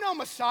 I know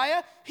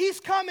Messiah. He's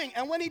coming.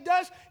 And when he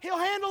does, he'll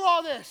handle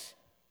all this.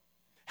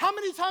 How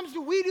many times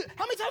do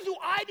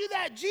I do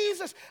that?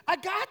 Jesus, I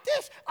got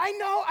this. I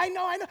know.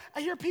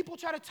 I hear people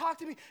try to talk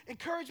to me,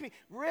 encourage me.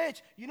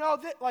 Rich, you know,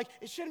 that, like,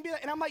 it shouldn't be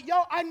that. And I'm like,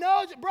 yo, I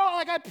know, bro.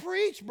 Like, I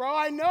preach, bro.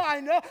 I know.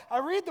 I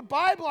read the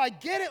Bible. I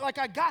get it. Like,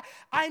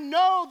 I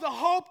know the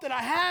hope that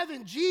I have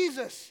in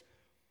Jesus.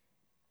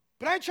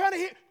 But I ain't trying to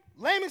hear,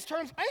 layman's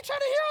terms, I ain't trying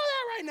to hear all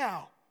that right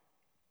now.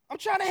 I'm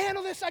trying to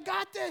handle this. I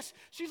got this.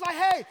 She's like,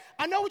 hey,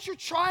 I know what you're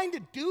trying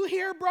to do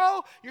here,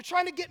 bro. You're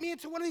trying to get me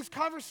into one of these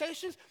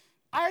conversations.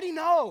 I already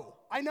know.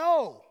 I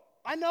know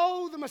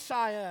the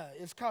Messiah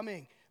is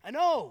coming. I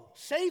know.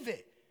 Save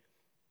it.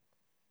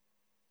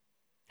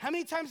 How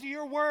many times do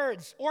your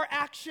words or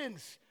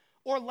actions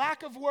or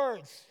lack of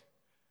words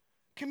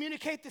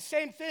communicate the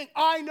same thing?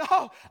 I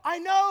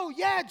know.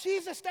 Yeah,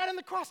 Jesus died on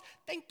the cross.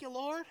 Thank you,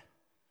 Lord.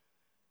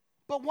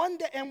 But one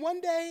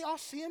day I'll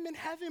see him in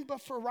heaven.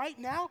 But for right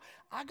now,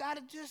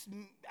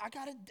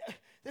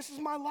 this is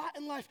my lot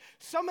in life.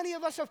 So many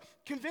of us have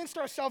convinced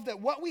ourselves that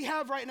what we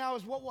have right now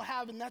is what we'll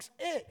have, and that's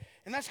it.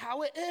 And that's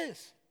how it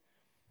is.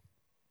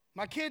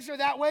 My kids are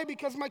that way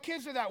because my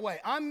kids are that way.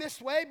 I'm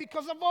this way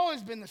because I've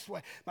always been this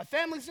way. My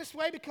family's this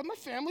way because my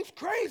family's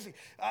crazy.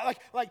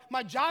 Like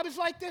my job is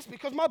like this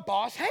because my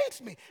boss hates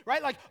me,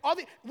 right? Like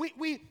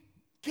we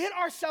get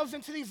ourselves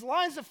into these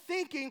lines of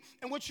thinking,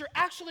 and what you're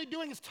actually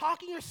doing is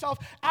talking yourself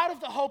out of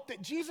the hope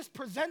that Jesus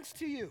presents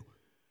to you.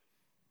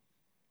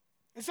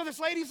 And so this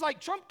lady's like,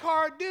 trump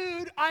card,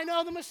 dude, I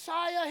know the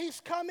Messiah, he's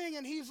coming.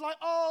 And he's like,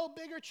 oh,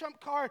 bigger trump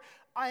card,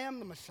 I am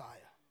the Messiah.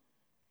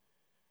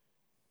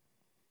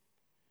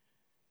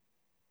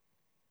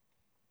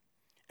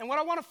 And what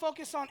I want to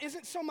focus on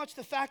isn't so much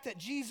the fact that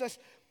Jesus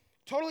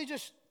totally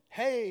just,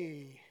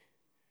 hey,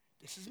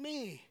 this is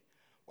me.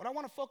 What I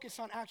want to focus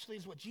on actually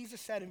is what Jesus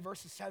said in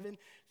verses 7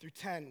 through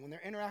 10 when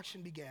their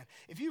interaction began.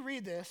 If you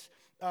read this,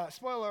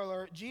 spoiler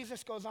alert,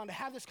 Jesus goes on to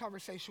have this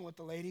conversation with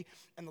the lady,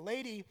 and the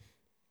lady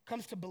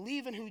comes to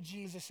believe in who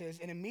Jesus is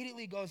and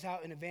immediately goes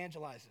out and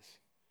evangelizes,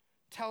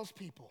 tells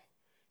people,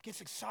 gets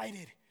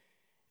excited,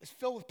 is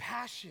filled with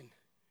passion,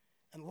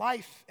 and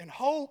life and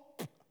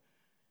hope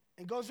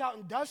and goes out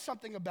and does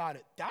something about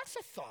it. That's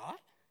a thought.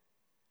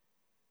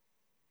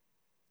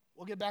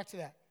 We'll get back to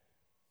that.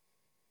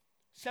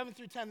 7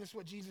 through 10, this is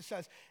what Jesus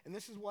says. And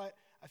this is what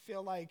I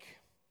feel like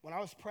when I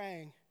was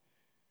praying,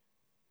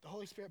 the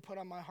Holy Spirit put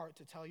on my heart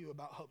to tell you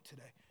about hope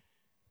today.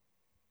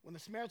 When the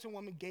Samaritan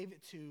woman came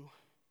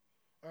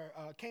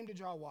to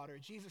draw water,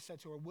 Jesus said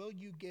to her, "Will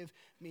you give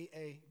me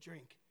a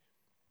drink?"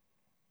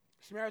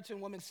 The Samaritan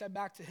woman said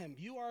back to him,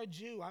 "You are a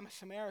Jew, I'm a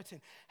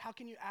Samaritan. How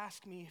can you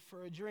ask me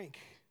for a drink?"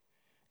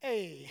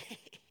 Hey,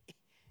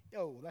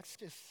 yo, that's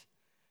just,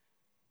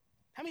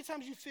 how many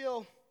times you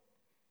feel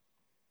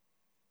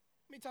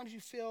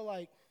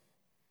like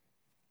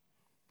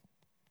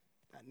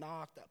that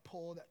knock, that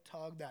pull, that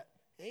tug, that,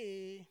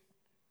 hey,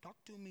 talk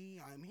to me,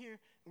 I'm here.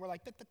 And we're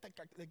like, yeah,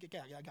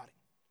 I got it.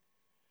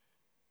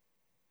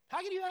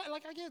 How can you,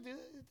 like, I can't do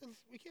this.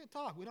 We can't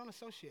talk. We don't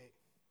associate.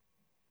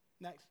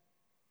 Next.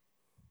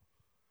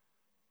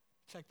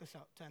 Check this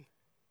out, 10.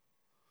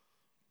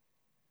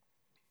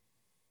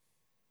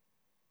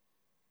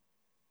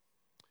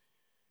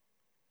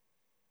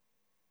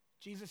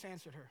 Jesus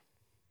answered her,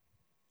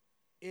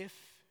 "If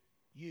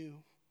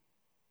you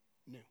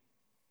knew."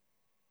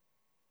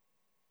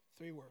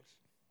 3 words.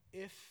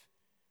 If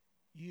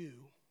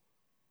you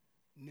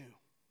knew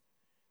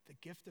the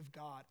gift of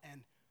God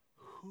and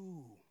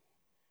who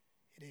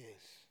it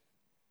is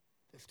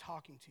that's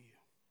talking to you,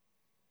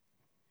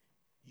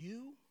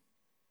 you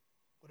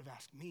would have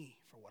asked me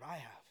for what I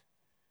have.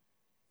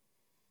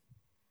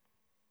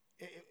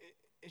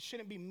 It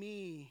shouldn't be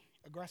me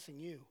aggressing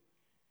you.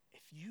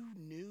 If you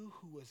knew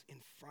who was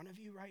in front of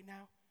you right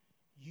now,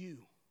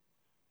 you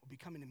would be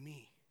coming to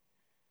me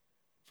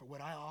for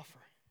what I offer.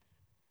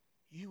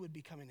 You would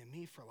be coming to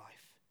me for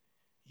life.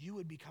 You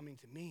would be coming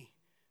to me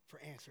for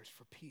answers,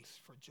 for peace,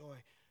 for joy,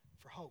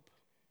 for hope.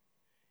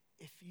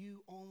 If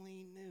you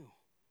only knew.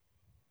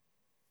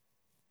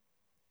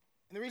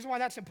 And the reason why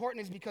that's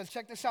important is because,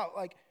 check this out,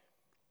 like,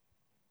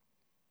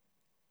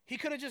 he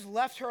could have just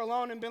left her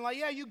alone and been like,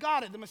 yeah, you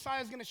got it. The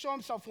Messiah's going to show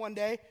himself one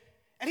day.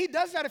 And he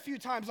does that a few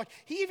times. Like,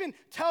 he even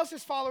tells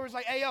his followers,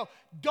 like, hey, yo,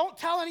 don't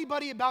tell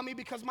anybody about me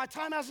because my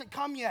time hasn't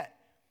come yet.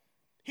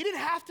 He didn't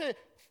have to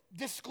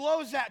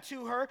disclose that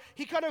to her.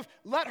 He could have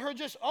let her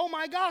just, oh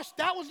my gosh,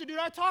 that was the dude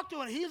I talked to,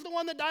 and he's the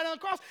one that died on the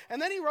cross.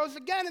 And then he rose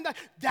again, and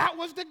that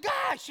was the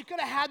guy. She could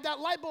have had that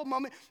light bulb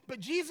moment.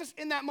 But Jesus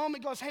in that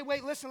moment goes, hey,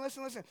 wait, listen.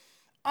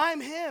 I'm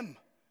him.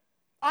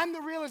 I'm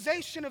the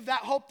realization of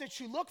that hope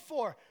that you look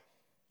for.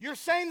 You're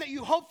saying that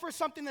you hope for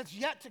something that's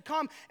yet to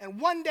come,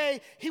 and one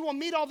day he will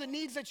meet all the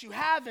needs that you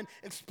have and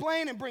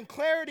explain and bring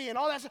clarity and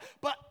all that stuff.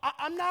 But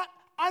I'm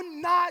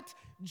not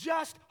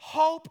just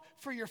hope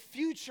for your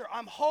future.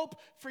 I'm hope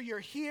for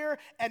your here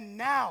and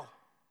now.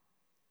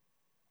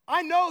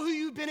 I know who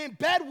you've been in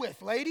bed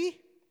with, lady.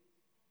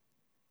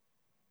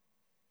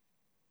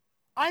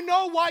 I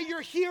know why you're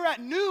here at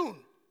noon.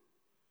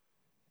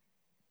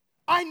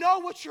 I know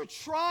what you're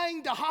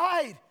trying to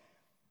hide.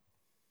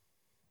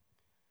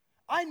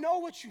 I know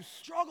what you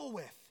struggle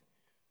with.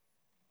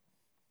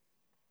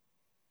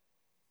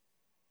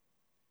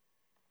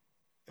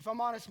 If I'm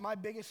honest, my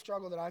biggest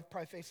struggle that I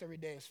probably face every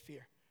day is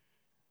fear.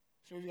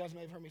 Some of you guys may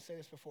have heard me say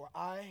this before.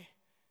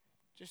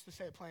 Just to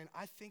say it plain,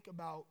 I think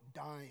about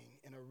dying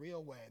in a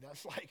real way.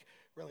 That's like,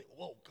 really,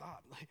 whoa, God.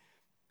 Like,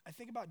 I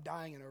think about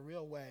dying in a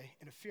real way,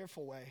 in a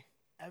fearful way,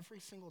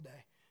 every single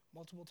day,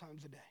 multiple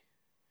times a day.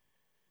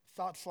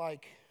 Thoughts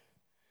like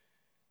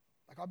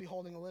I'll be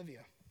holding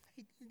Olivia.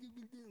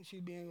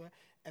 She'd be anywhere,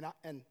 and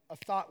a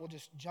thought will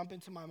just jump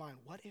into my mind.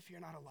 What if you're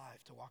not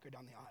alive to walk her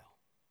down the aisle?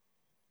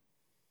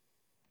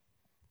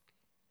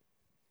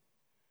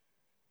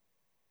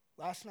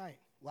 Last night,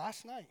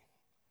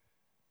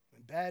 I'm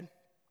in bed.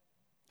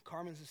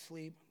 Carmen's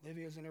asleep.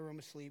 Olivia's in her room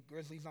asleep.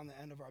 Grizzly's on the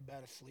end of our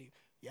bed asleep.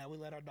 Yeah, we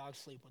let our dog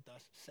sleep with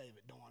us. Save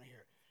it. Don't want to hear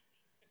it.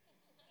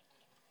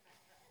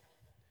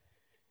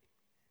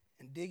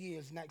 And Diggy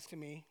is next to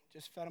me.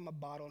 Just fed him a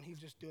bottle, and he's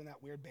just doing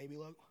that weird baby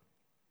look.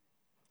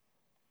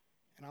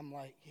 And I'm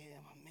like, yeah,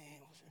 my man.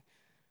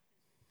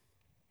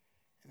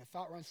 And the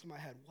thought runs through my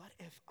head, what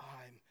if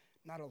I'm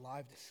not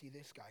alive to see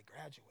this guy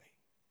graduate?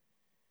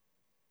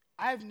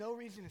 I have no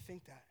reason to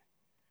think that.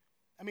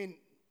 I mean,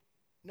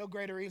 no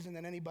greater reason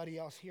than anybody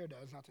else here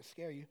does, not to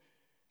scare you.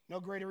 No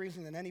greater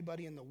reason than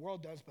anybody in the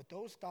world does, but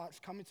those thoughts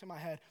come into my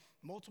head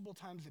multiple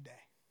times a day,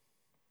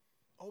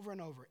 over and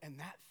over. And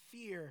that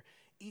fear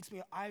eats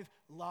me. I've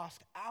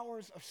lost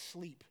hours of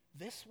sleep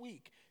this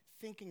week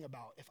thinking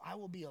about if I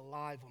will be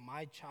alive when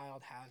my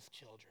child has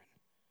children.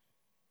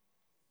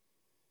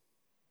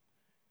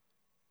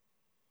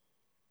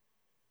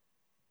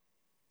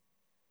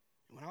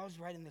 And when I was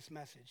writing this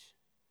message,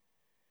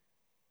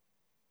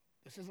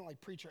 this isn't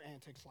like preacher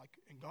antics, like,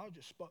 and God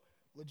just spoke.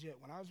 Legit,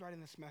 when I was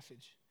writing this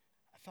message,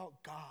 I felt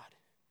God.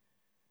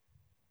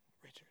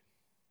 Richard,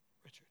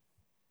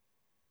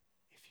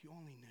 if you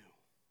only knew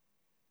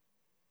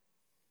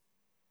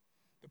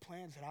the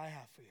plans that I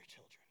have for your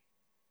children,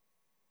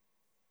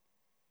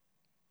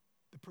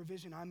 the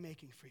provision I'm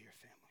making for your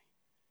family,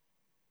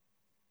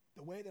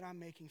 the way that I'm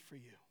making for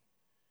you,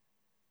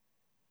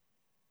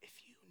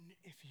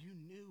 you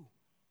knew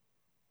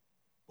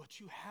what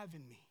you have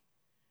in me,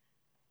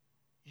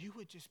 you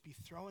would just be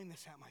throwing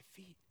this at my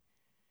feet.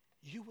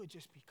 You would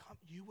just become,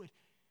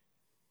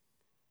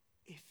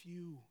 if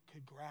you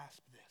could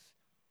grasp this,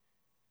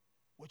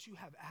 what you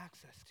have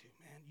access to,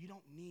 man, you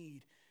don't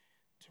need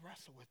to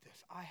wrestle with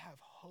this. I have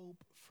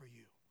hope for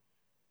you.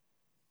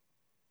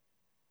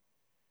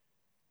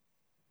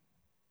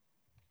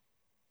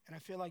 And I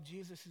feel like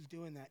Jesus is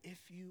doing that. If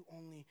you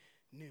only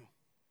knew.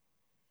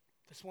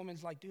 This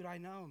woman's like, dude, I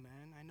know,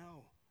 man, I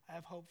know. I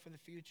have hope for the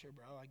future,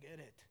 bro. I get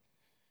it.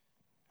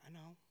 I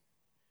know.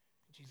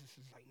 Jesus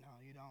is like, no,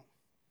 you don't.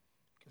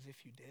 Because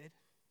if you did,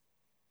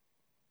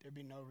 there'd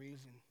be no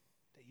reason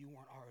that you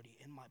weren't already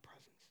in my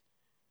presence.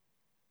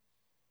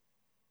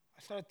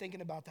 I started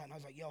thinking about that, and I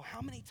was like, yo,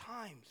 how many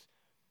times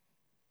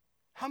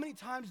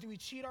do we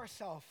cheat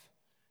ourselves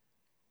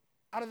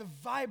out of the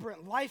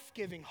vibrant,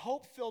 life-giving,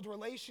 hope-filled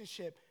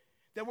relationship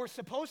that we're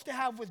supposed to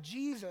have with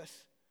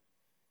Jesus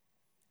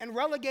and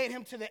relegate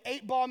him to the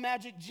 8-ball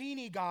magic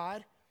genie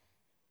God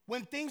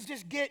when things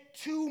just get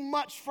too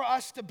much for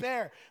us to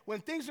bear,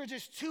 when things are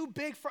just too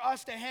big for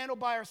us to handle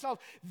by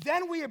ourselves?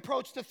 Then we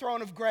approach the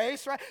throne of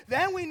grace, right?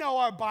 Then we know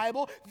our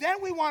Bible.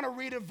 Then we want to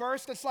read a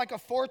verse that's like a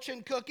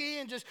fortune cookie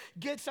and just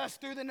gets us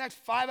through the next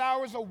 5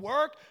 hours of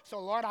work.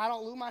 So, Lord, I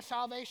don't lose my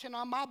salvation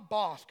on my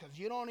boss because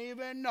you don't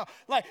even know.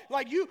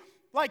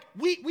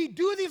 We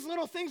do these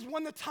little things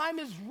when the time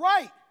is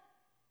right.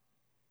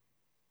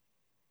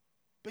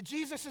 But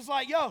Jesus is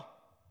like, yo,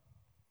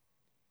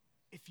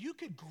 if you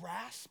could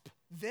grasp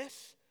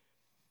this,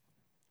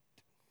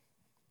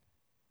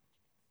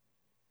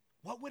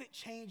 what would it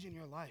change in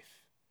your life?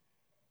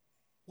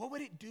 What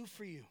would it do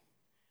for you?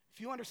 If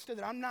you understood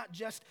that I'm not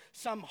just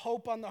some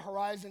hope on the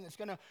horizon that's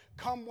going to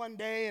come one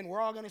day and we're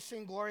all going to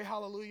sing glory,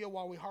 hallelujah,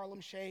 while we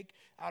Harlem shake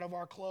out of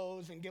our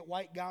clothes and get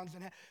white gowns.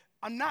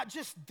 I'm not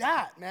just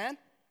that, man.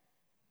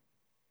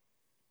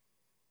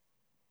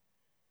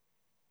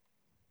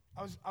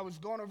 I was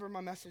going over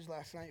my message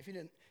last night. If you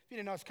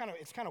didn't know, it's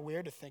kind of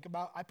weird to think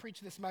about. I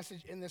preached this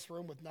message in this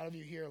room with none of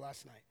you here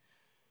last night.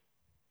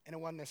 And it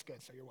wasn't this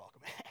good, so you're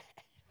welcome.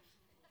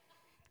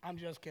 I'm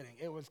just kidding.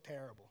 It was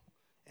terrible.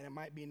 And it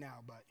might be now,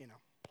 but you know.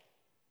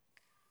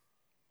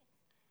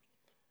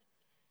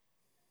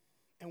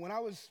 And when I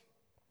was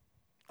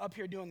up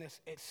here doing this,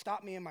 it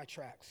stopped me in my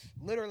tracks.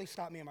 Literally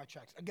stopped me in my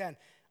tracks. Again,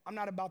 I'm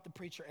not about the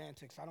preacher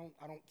antics. I don't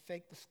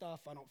fake the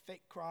stuff. I don't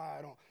fake cry.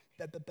 I don't.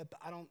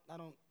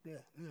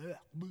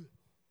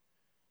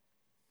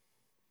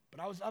 But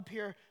I was up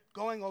here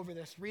going over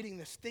this, reading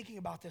this, thinking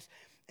about this,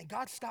 and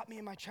God stopped me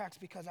in my tracks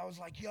because I was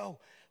like, yo,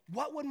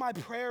 what would my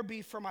prayer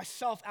be for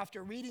myself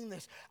after reading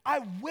this? I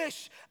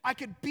wish I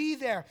could be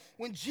there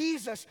when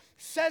Jesus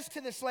says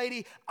to this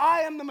lady,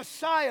 I am the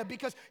Messiah,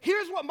 because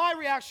here's what my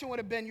reaction would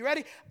have been. You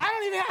ready?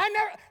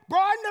 I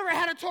never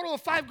had a total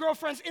of 5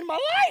 girlfriends in my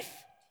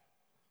life.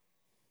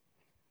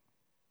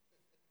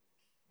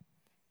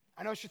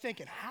 I know what you're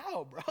thinking.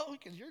 How, bro?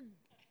 Because you're...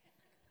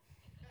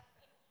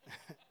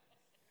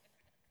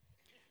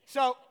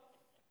 So,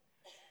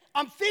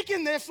 I'm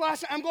thinking this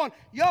last night. I'm going,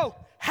 yo,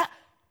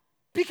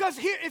 because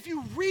here, if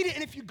you read it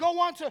and if you go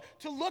on to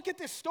look at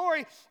this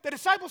story, the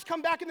disciples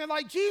come back and they're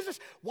like, Jesus,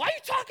 why are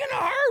you talking to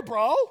her,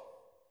 bro?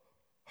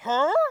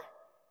 Her?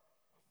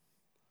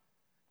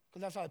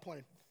 Because that's how I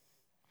pointed.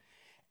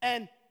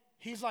 And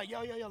he's like, yo,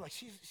 like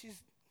she's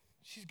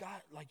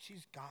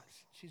got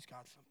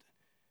something.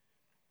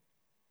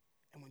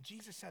 And when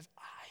Jesus says,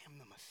 I am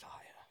the Messiah,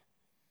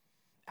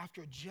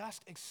 after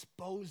just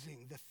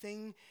exposing the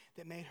thing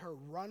that made her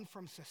run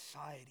from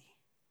society,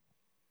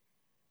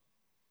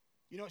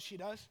 you know what she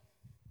does?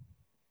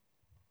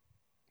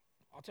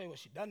 I'll tell you what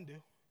she doesn't do.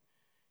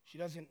 She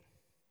doesn't,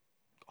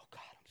 oh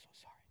God, I'm so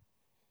sorry.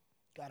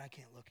 God, I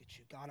can't look at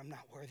you. God, I'm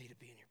not worthy to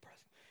be in your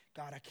presence.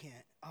 God, I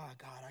can't. Oh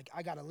God,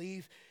 I got to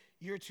leave.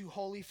 You're too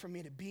holy for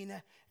me to be in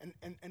that.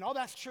 And all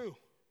that's true.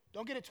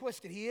 Don't get it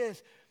twisted. He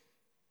is.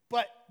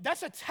 But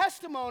that's a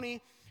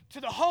testimony to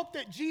the hope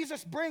that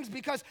Jesus brings,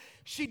 because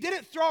she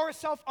didn't throw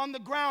herself on the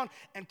ground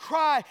and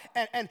cry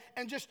and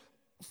just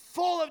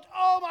full of,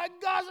 oh my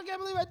gosh, I can't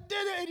believe I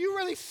did it. And you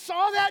really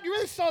saw that? You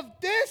really saw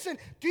this? And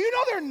do you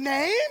know their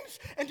names?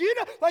 And do you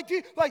know,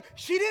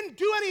 she didn't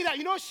do any of that.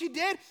 You know what she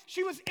did?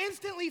 She was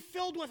instantly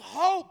filled with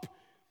hope.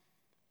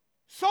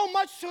 So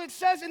much so it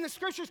says in the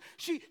scriptures,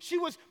 she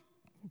was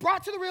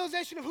brought to the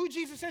realization of who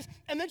Jesus is,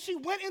 and then she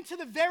went into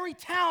the very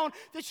town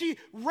that she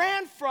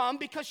ran from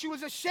because she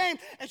was ashamed,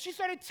 and she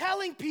started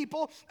telling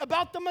people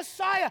about the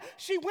Messiah.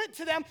 She went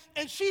to them,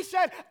 and she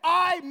said,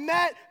 I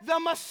met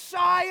the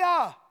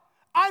Messiah.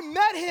 I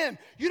met him.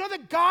 You know, the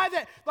guy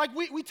that,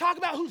 we talk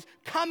about who's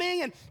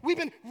coming, and we've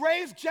been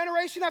raised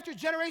generation after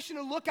generation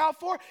to look out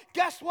for.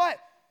 Guess what?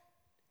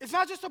 It's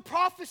not just a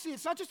prophecy.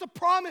 It's not just a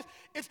promise.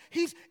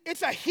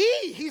 It's a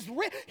he. He's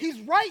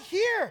right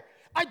here.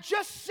 I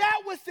just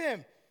sat with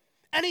him,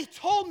 and he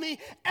told me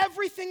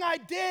everything I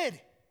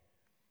did.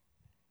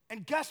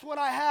 And guess what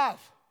I have?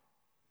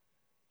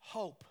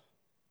 Hope.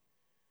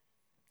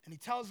 And he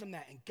tells them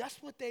that, and guess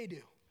what they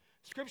do?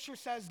 Scripture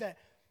says that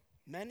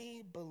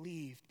Many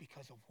believed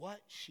because of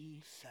what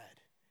she said.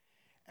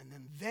 And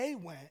then they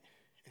went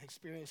and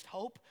experienced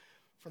hope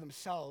for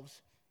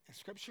themselves. And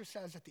Scripture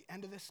says at the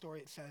end of this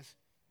story, it says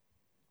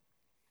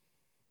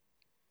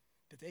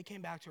that they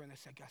came back to her and they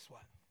said, guess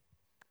what?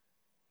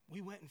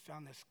 We went and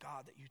found this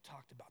God that you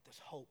talked about, this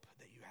hope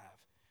that you have.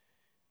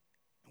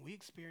 And we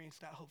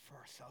experienced that hope for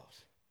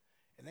ourselves.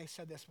 And they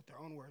said this with their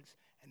own words,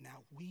 and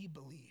now we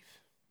believe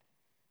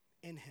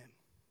in him.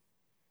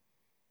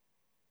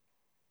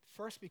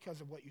 First because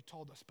of what you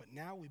told us, but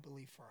now we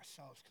believe for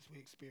ourselves because we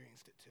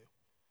experienced it too.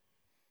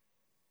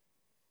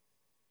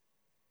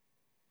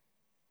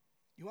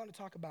 You want to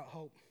talk about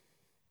hope?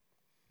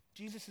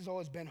 Jesus has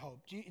always been hope.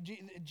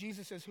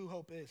 Jesus is who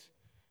hope is.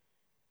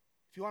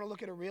 If you want to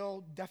look at a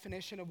real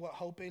definition of what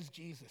hope is,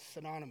 Jesus,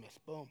 synonymous,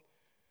 boom.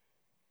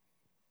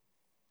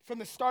 From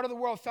the start of the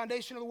world,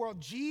 foundation of the world,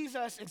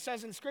 Jesus, it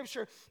says in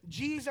Scripture,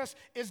 Jesus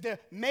is the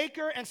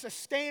maker and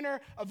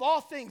sustainer of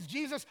all things.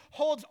 Jesus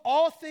holds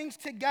all things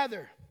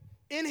together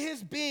in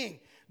his being.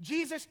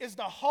 Jesus is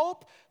the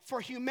hope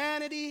for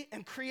humanity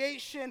and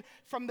creation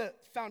from the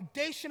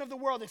foundation of the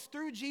world. It's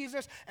through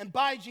Jesus and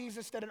by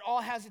Jesus that it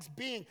all has its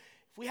being.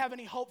 If we have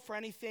any hope for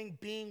anything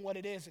being what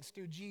it is, it's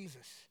through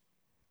Jesus,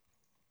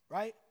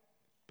 right?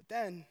 But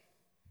then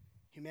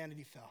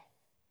humanity fell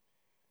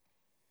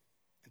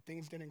and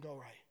things didn't go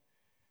right.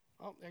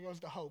 Oh, there goes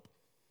the hope.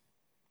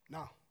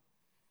 No.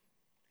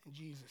 And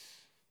Jesus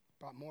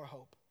brought more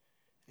hope.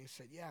 And he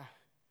said, yeah,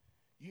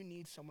 you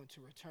need someone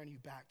to return you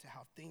back to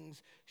how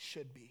things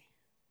should be.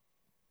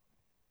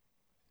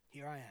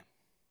 Here I am.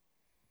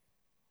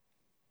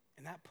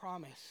 And that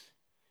promise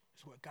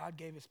is what God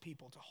gave his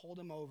people to hold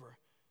them over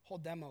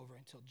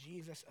until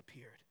Jesus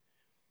appeared.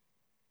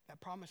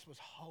 That promise was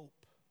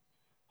hope.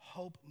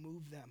 Hope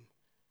moved them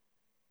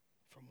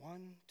from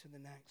one to the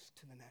next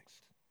to the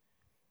next.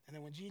 And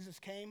then when Jesus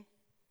came,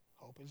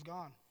 hope is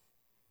gone.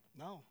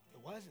 No, it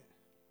wasn't.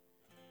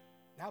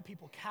 Now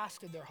people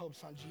casted their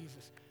hopes on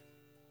Jesus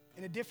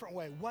in a different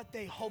way. What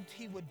they hoped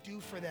he would do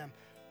for them.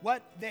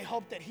 What they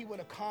hoped that he would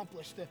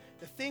accomplish.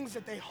 The things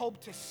that they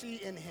hoped to see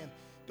in him.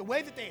 The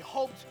way that they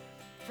hoped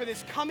for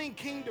this coming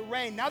king to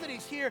reign. Now that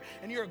he's here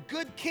and you're a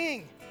good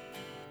king.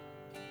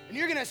 And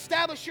you're going to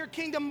establish your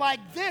kingdom like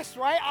this,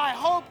 right? I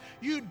hope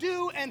you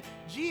do. And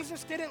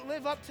Jesus didn't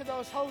live up to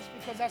those hopes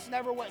because that's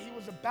never what he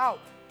was about.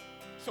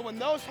 So when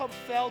those hopes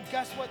failed,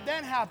 guess what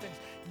then happens?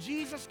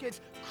 Jesus gets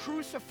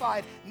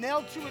crucified,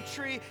 nailed to a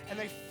tree, and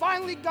they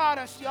finally got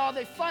us, y'all.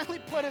 They finally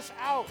put us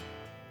out.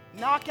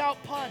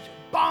 Knockout punch.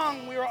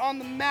 Bang, we were on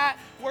the mat.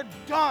 We're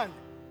done.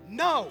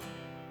 No.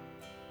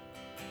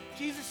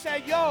 Jesus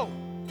said, yo,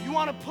 you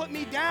want to put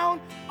me down?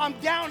 I'm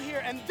down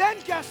here. And then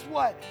guess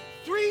what?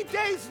 3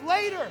 days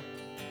later,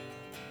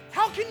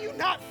 how can you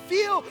not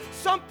feel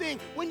something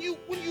when you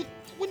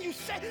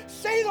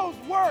say those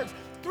words?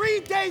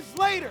 3 days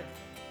later,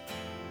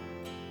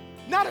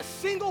 not a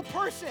single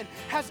person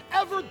has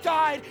ever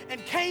died and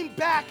came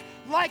back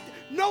like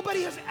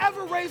nobody has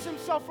ever raised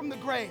himself from the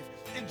grave.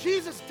 And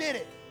Jesus did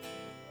it.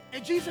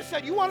 And Jesus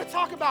said, you want to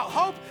talk about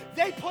hope?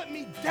 They put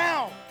me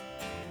down.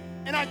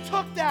 And I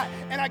took that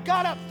and I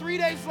got up 3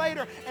 days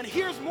later and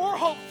here's more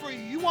hope for you.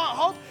 You want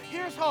hope?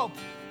 Here's hope.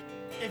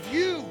 If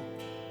you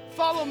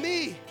follow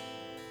me,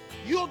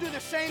 you'll do the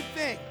same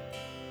thing.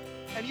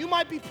 And you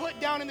might be put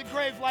down in the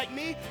grave like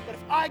me, but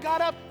if I got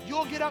up,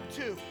 you'll get up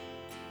too.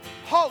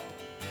 Hope.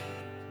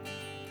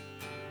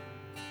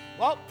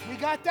 Well, we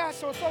got that,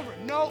 so it's over.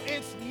 No,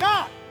 it's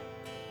not.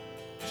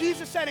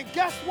 Jesus said, and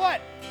guess what?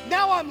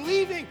 Now I'm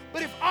leaving,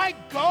 but if I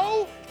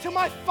go to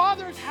my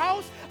Father's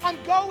house, I'm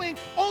going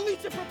only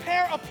to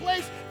prepare a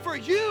place for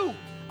you.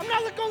 I'm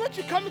not going to let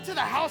you come into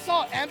the house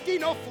all empty,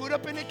 no food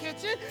up in the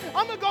kitchen.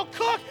 I'm going to go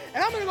cook,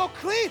 and I'm going to go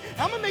clean, and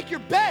I'm going to make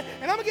your bed,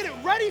 and I'm going to get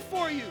it ready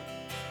for you.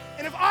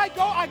 And if I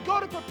go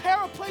to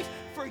prepare a place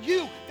for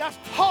you. That's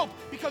hope,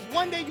 because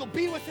one day you'll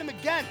be with him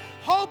again.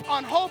 Hope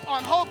on hope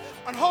on hope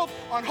on hope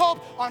on hope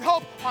on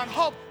hope on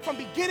hope from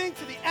beginning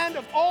to the end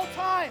of all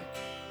time.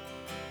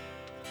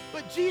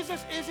 But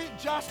Jesus isn't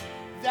just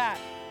that.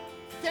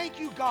 Thank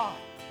you, God.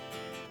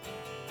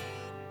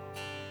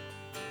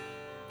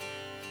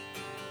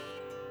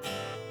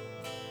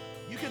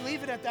 You can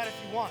leave it at that if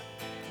you want.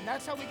 And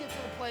that's how we get to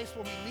the place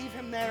where we leave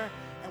him there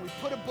and we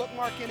put a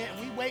bookmark in it and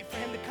we wait for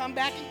him to come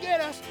back and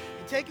get us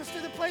and take us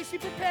to the place he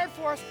prepared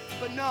for us.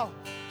 But no,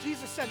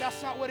 Jesus said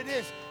that's not what it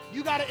is.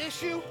 You got an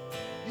issue?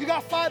 You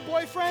got 5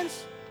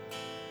 boyfriends?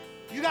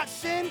 You got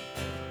sin?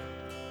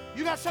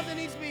 You got something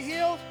that needs to be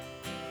healed?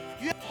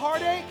 You have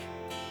heartache?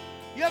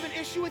 You have an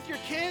issue with your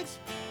kids?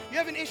 You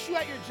have an issue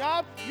at your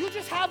job? You're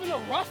just having a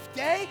rough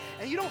day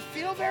and you don't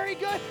feel very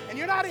good and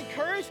you're not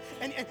encouraged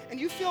and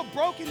you feel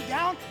broken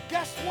down?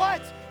 Guess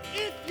what?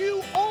 If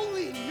you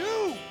only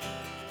knew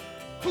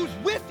who's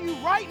with you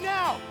right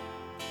now,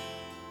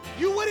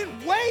 you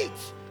wouldn't wait.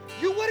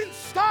 you wouldn't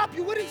stop,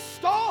 you wouldn't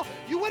stall,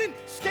 you wouldn't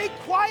stay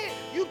quiet.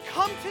 You'd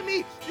come to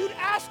me, you'd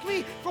ask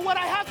me for what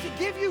I have to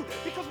give you,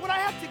 because what I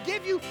have to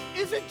give you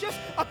isn't just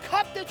a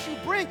cup that you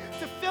bring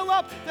to fill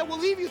up that will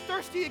leave you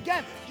thirsty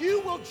again.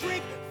 You will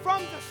drink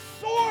from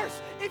the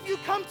source if you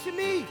come to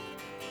me.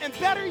 And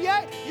better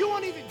yet, you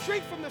won't even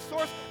drink from the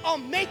source. I'll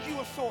make you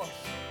a source.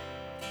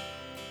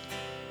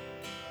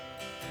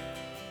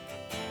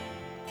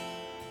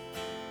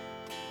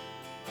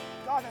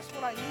 God, that's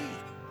what I need.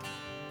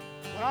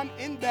 When I'm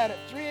in bed at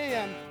 3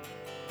 a.m.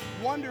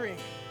 wondering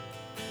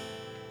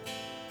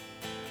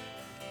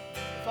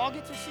if I'll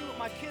get to see what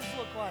my kids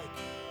look like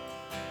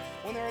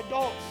when they're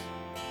adults.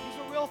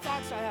 These are real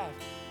thoughts I have.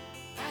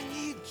 I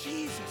need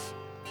Jesus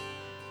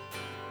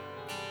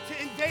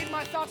to invade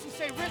my thoughts and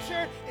say,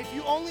 Richard, if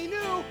you only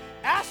knew,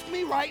 ask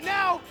me right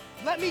now.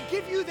 Let me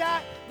give you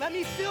that. Let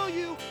me fill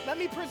you. Let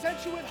me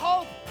present you with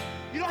hope.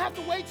 You don't have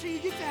to wait till you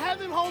get to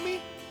heaven,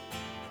 homie.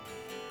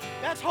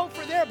 That's hope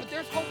for there, but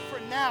there's hope for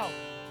now.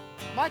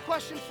 My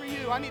question for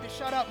you, I need to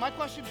shut up. My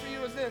question for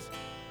you is this.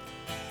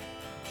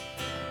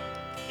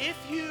 If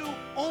you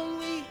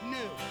only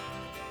knew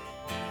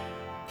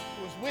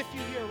who was with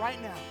you here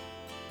right now,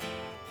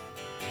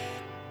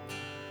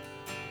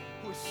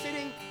 who is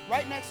sitting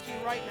right next to you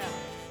right now,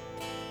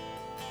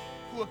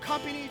 who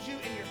accompanied you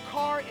in your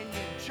car, in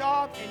your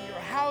job, in your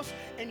house,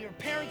 in your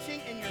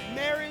parenting, in your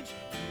marriage,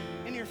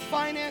 in your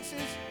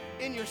finances,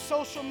 in your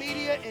social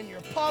media, in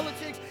your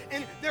politics,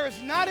 and there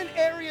is not an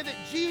area that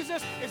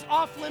Jesus is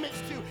off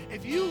limits to.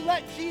 If you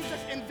let Jesus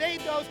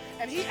invade those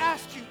and he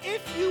asked you,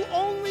 if you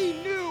only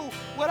knew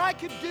what I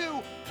could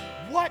do,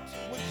 what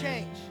would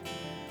change?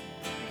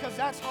 Because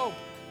that's hope.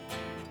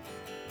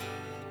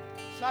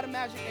 It's not a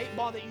magic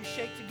 8-ball that you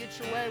shake to get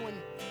your way when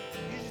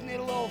you just need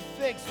a little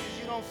fix because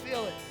you don't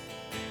feel it.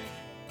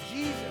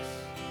 Jesus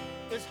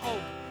is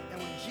hope.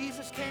 And when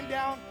Jesus came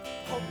down,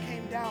 hope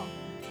came down.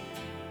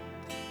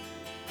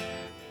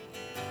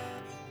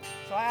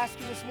 So I asked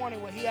you this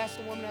morning what he asked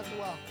the woman at the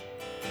well.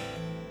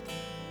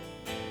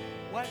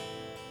 What?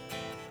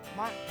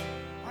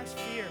 Mine's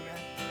fear, man.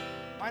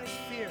 Mine is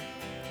fear.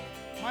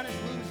 Mine is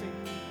losing.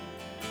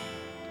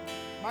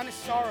 Mine is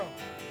sorrow.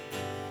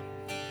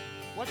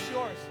 What's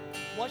yours?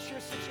 What's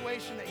your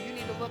situation that you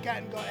need to look at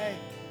and go, hey,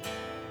 if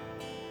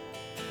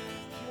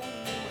you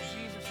only knew what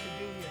Jesus could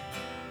do here.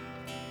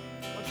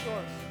 What's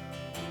yours?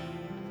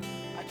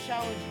 I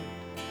challenge you.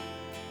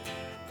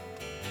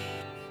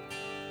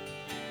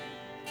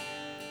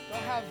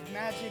 Don't have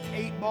magic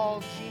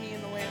 8-ball genie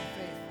in the lamp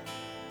faith.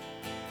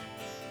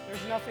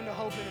 There's nothing to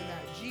hope in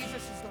that.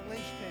 Jesus is the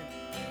linchpin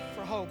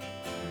for hope.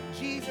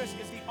 Jesus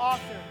is the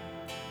author,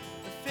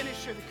 the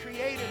finisher, the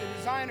creator, the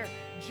designer.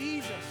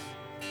 Jesus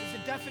is the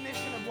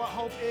definition of what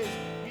hope is.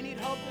 You need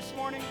hope this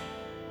morning?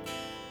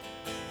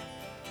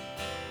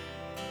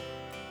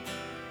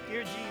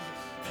 Dear Jesus.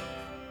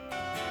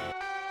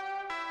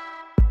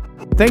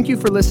 Thank you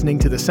for listening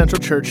to the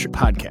Central Church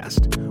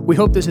podcast. We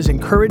hope this has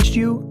encouraged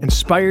you,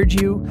 inspired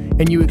you,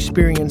 and you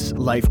experience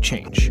life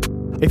change.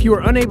 If you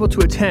are unable to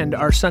attend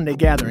our Sunday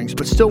gatherings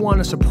but still want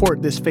to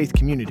support this faith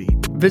community,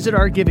 visit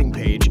our giving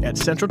page at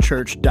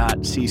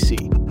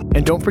centralchurch.cc.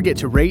 And don't forget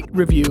to rate,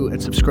 review, and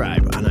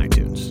subscribe on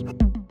iTunes.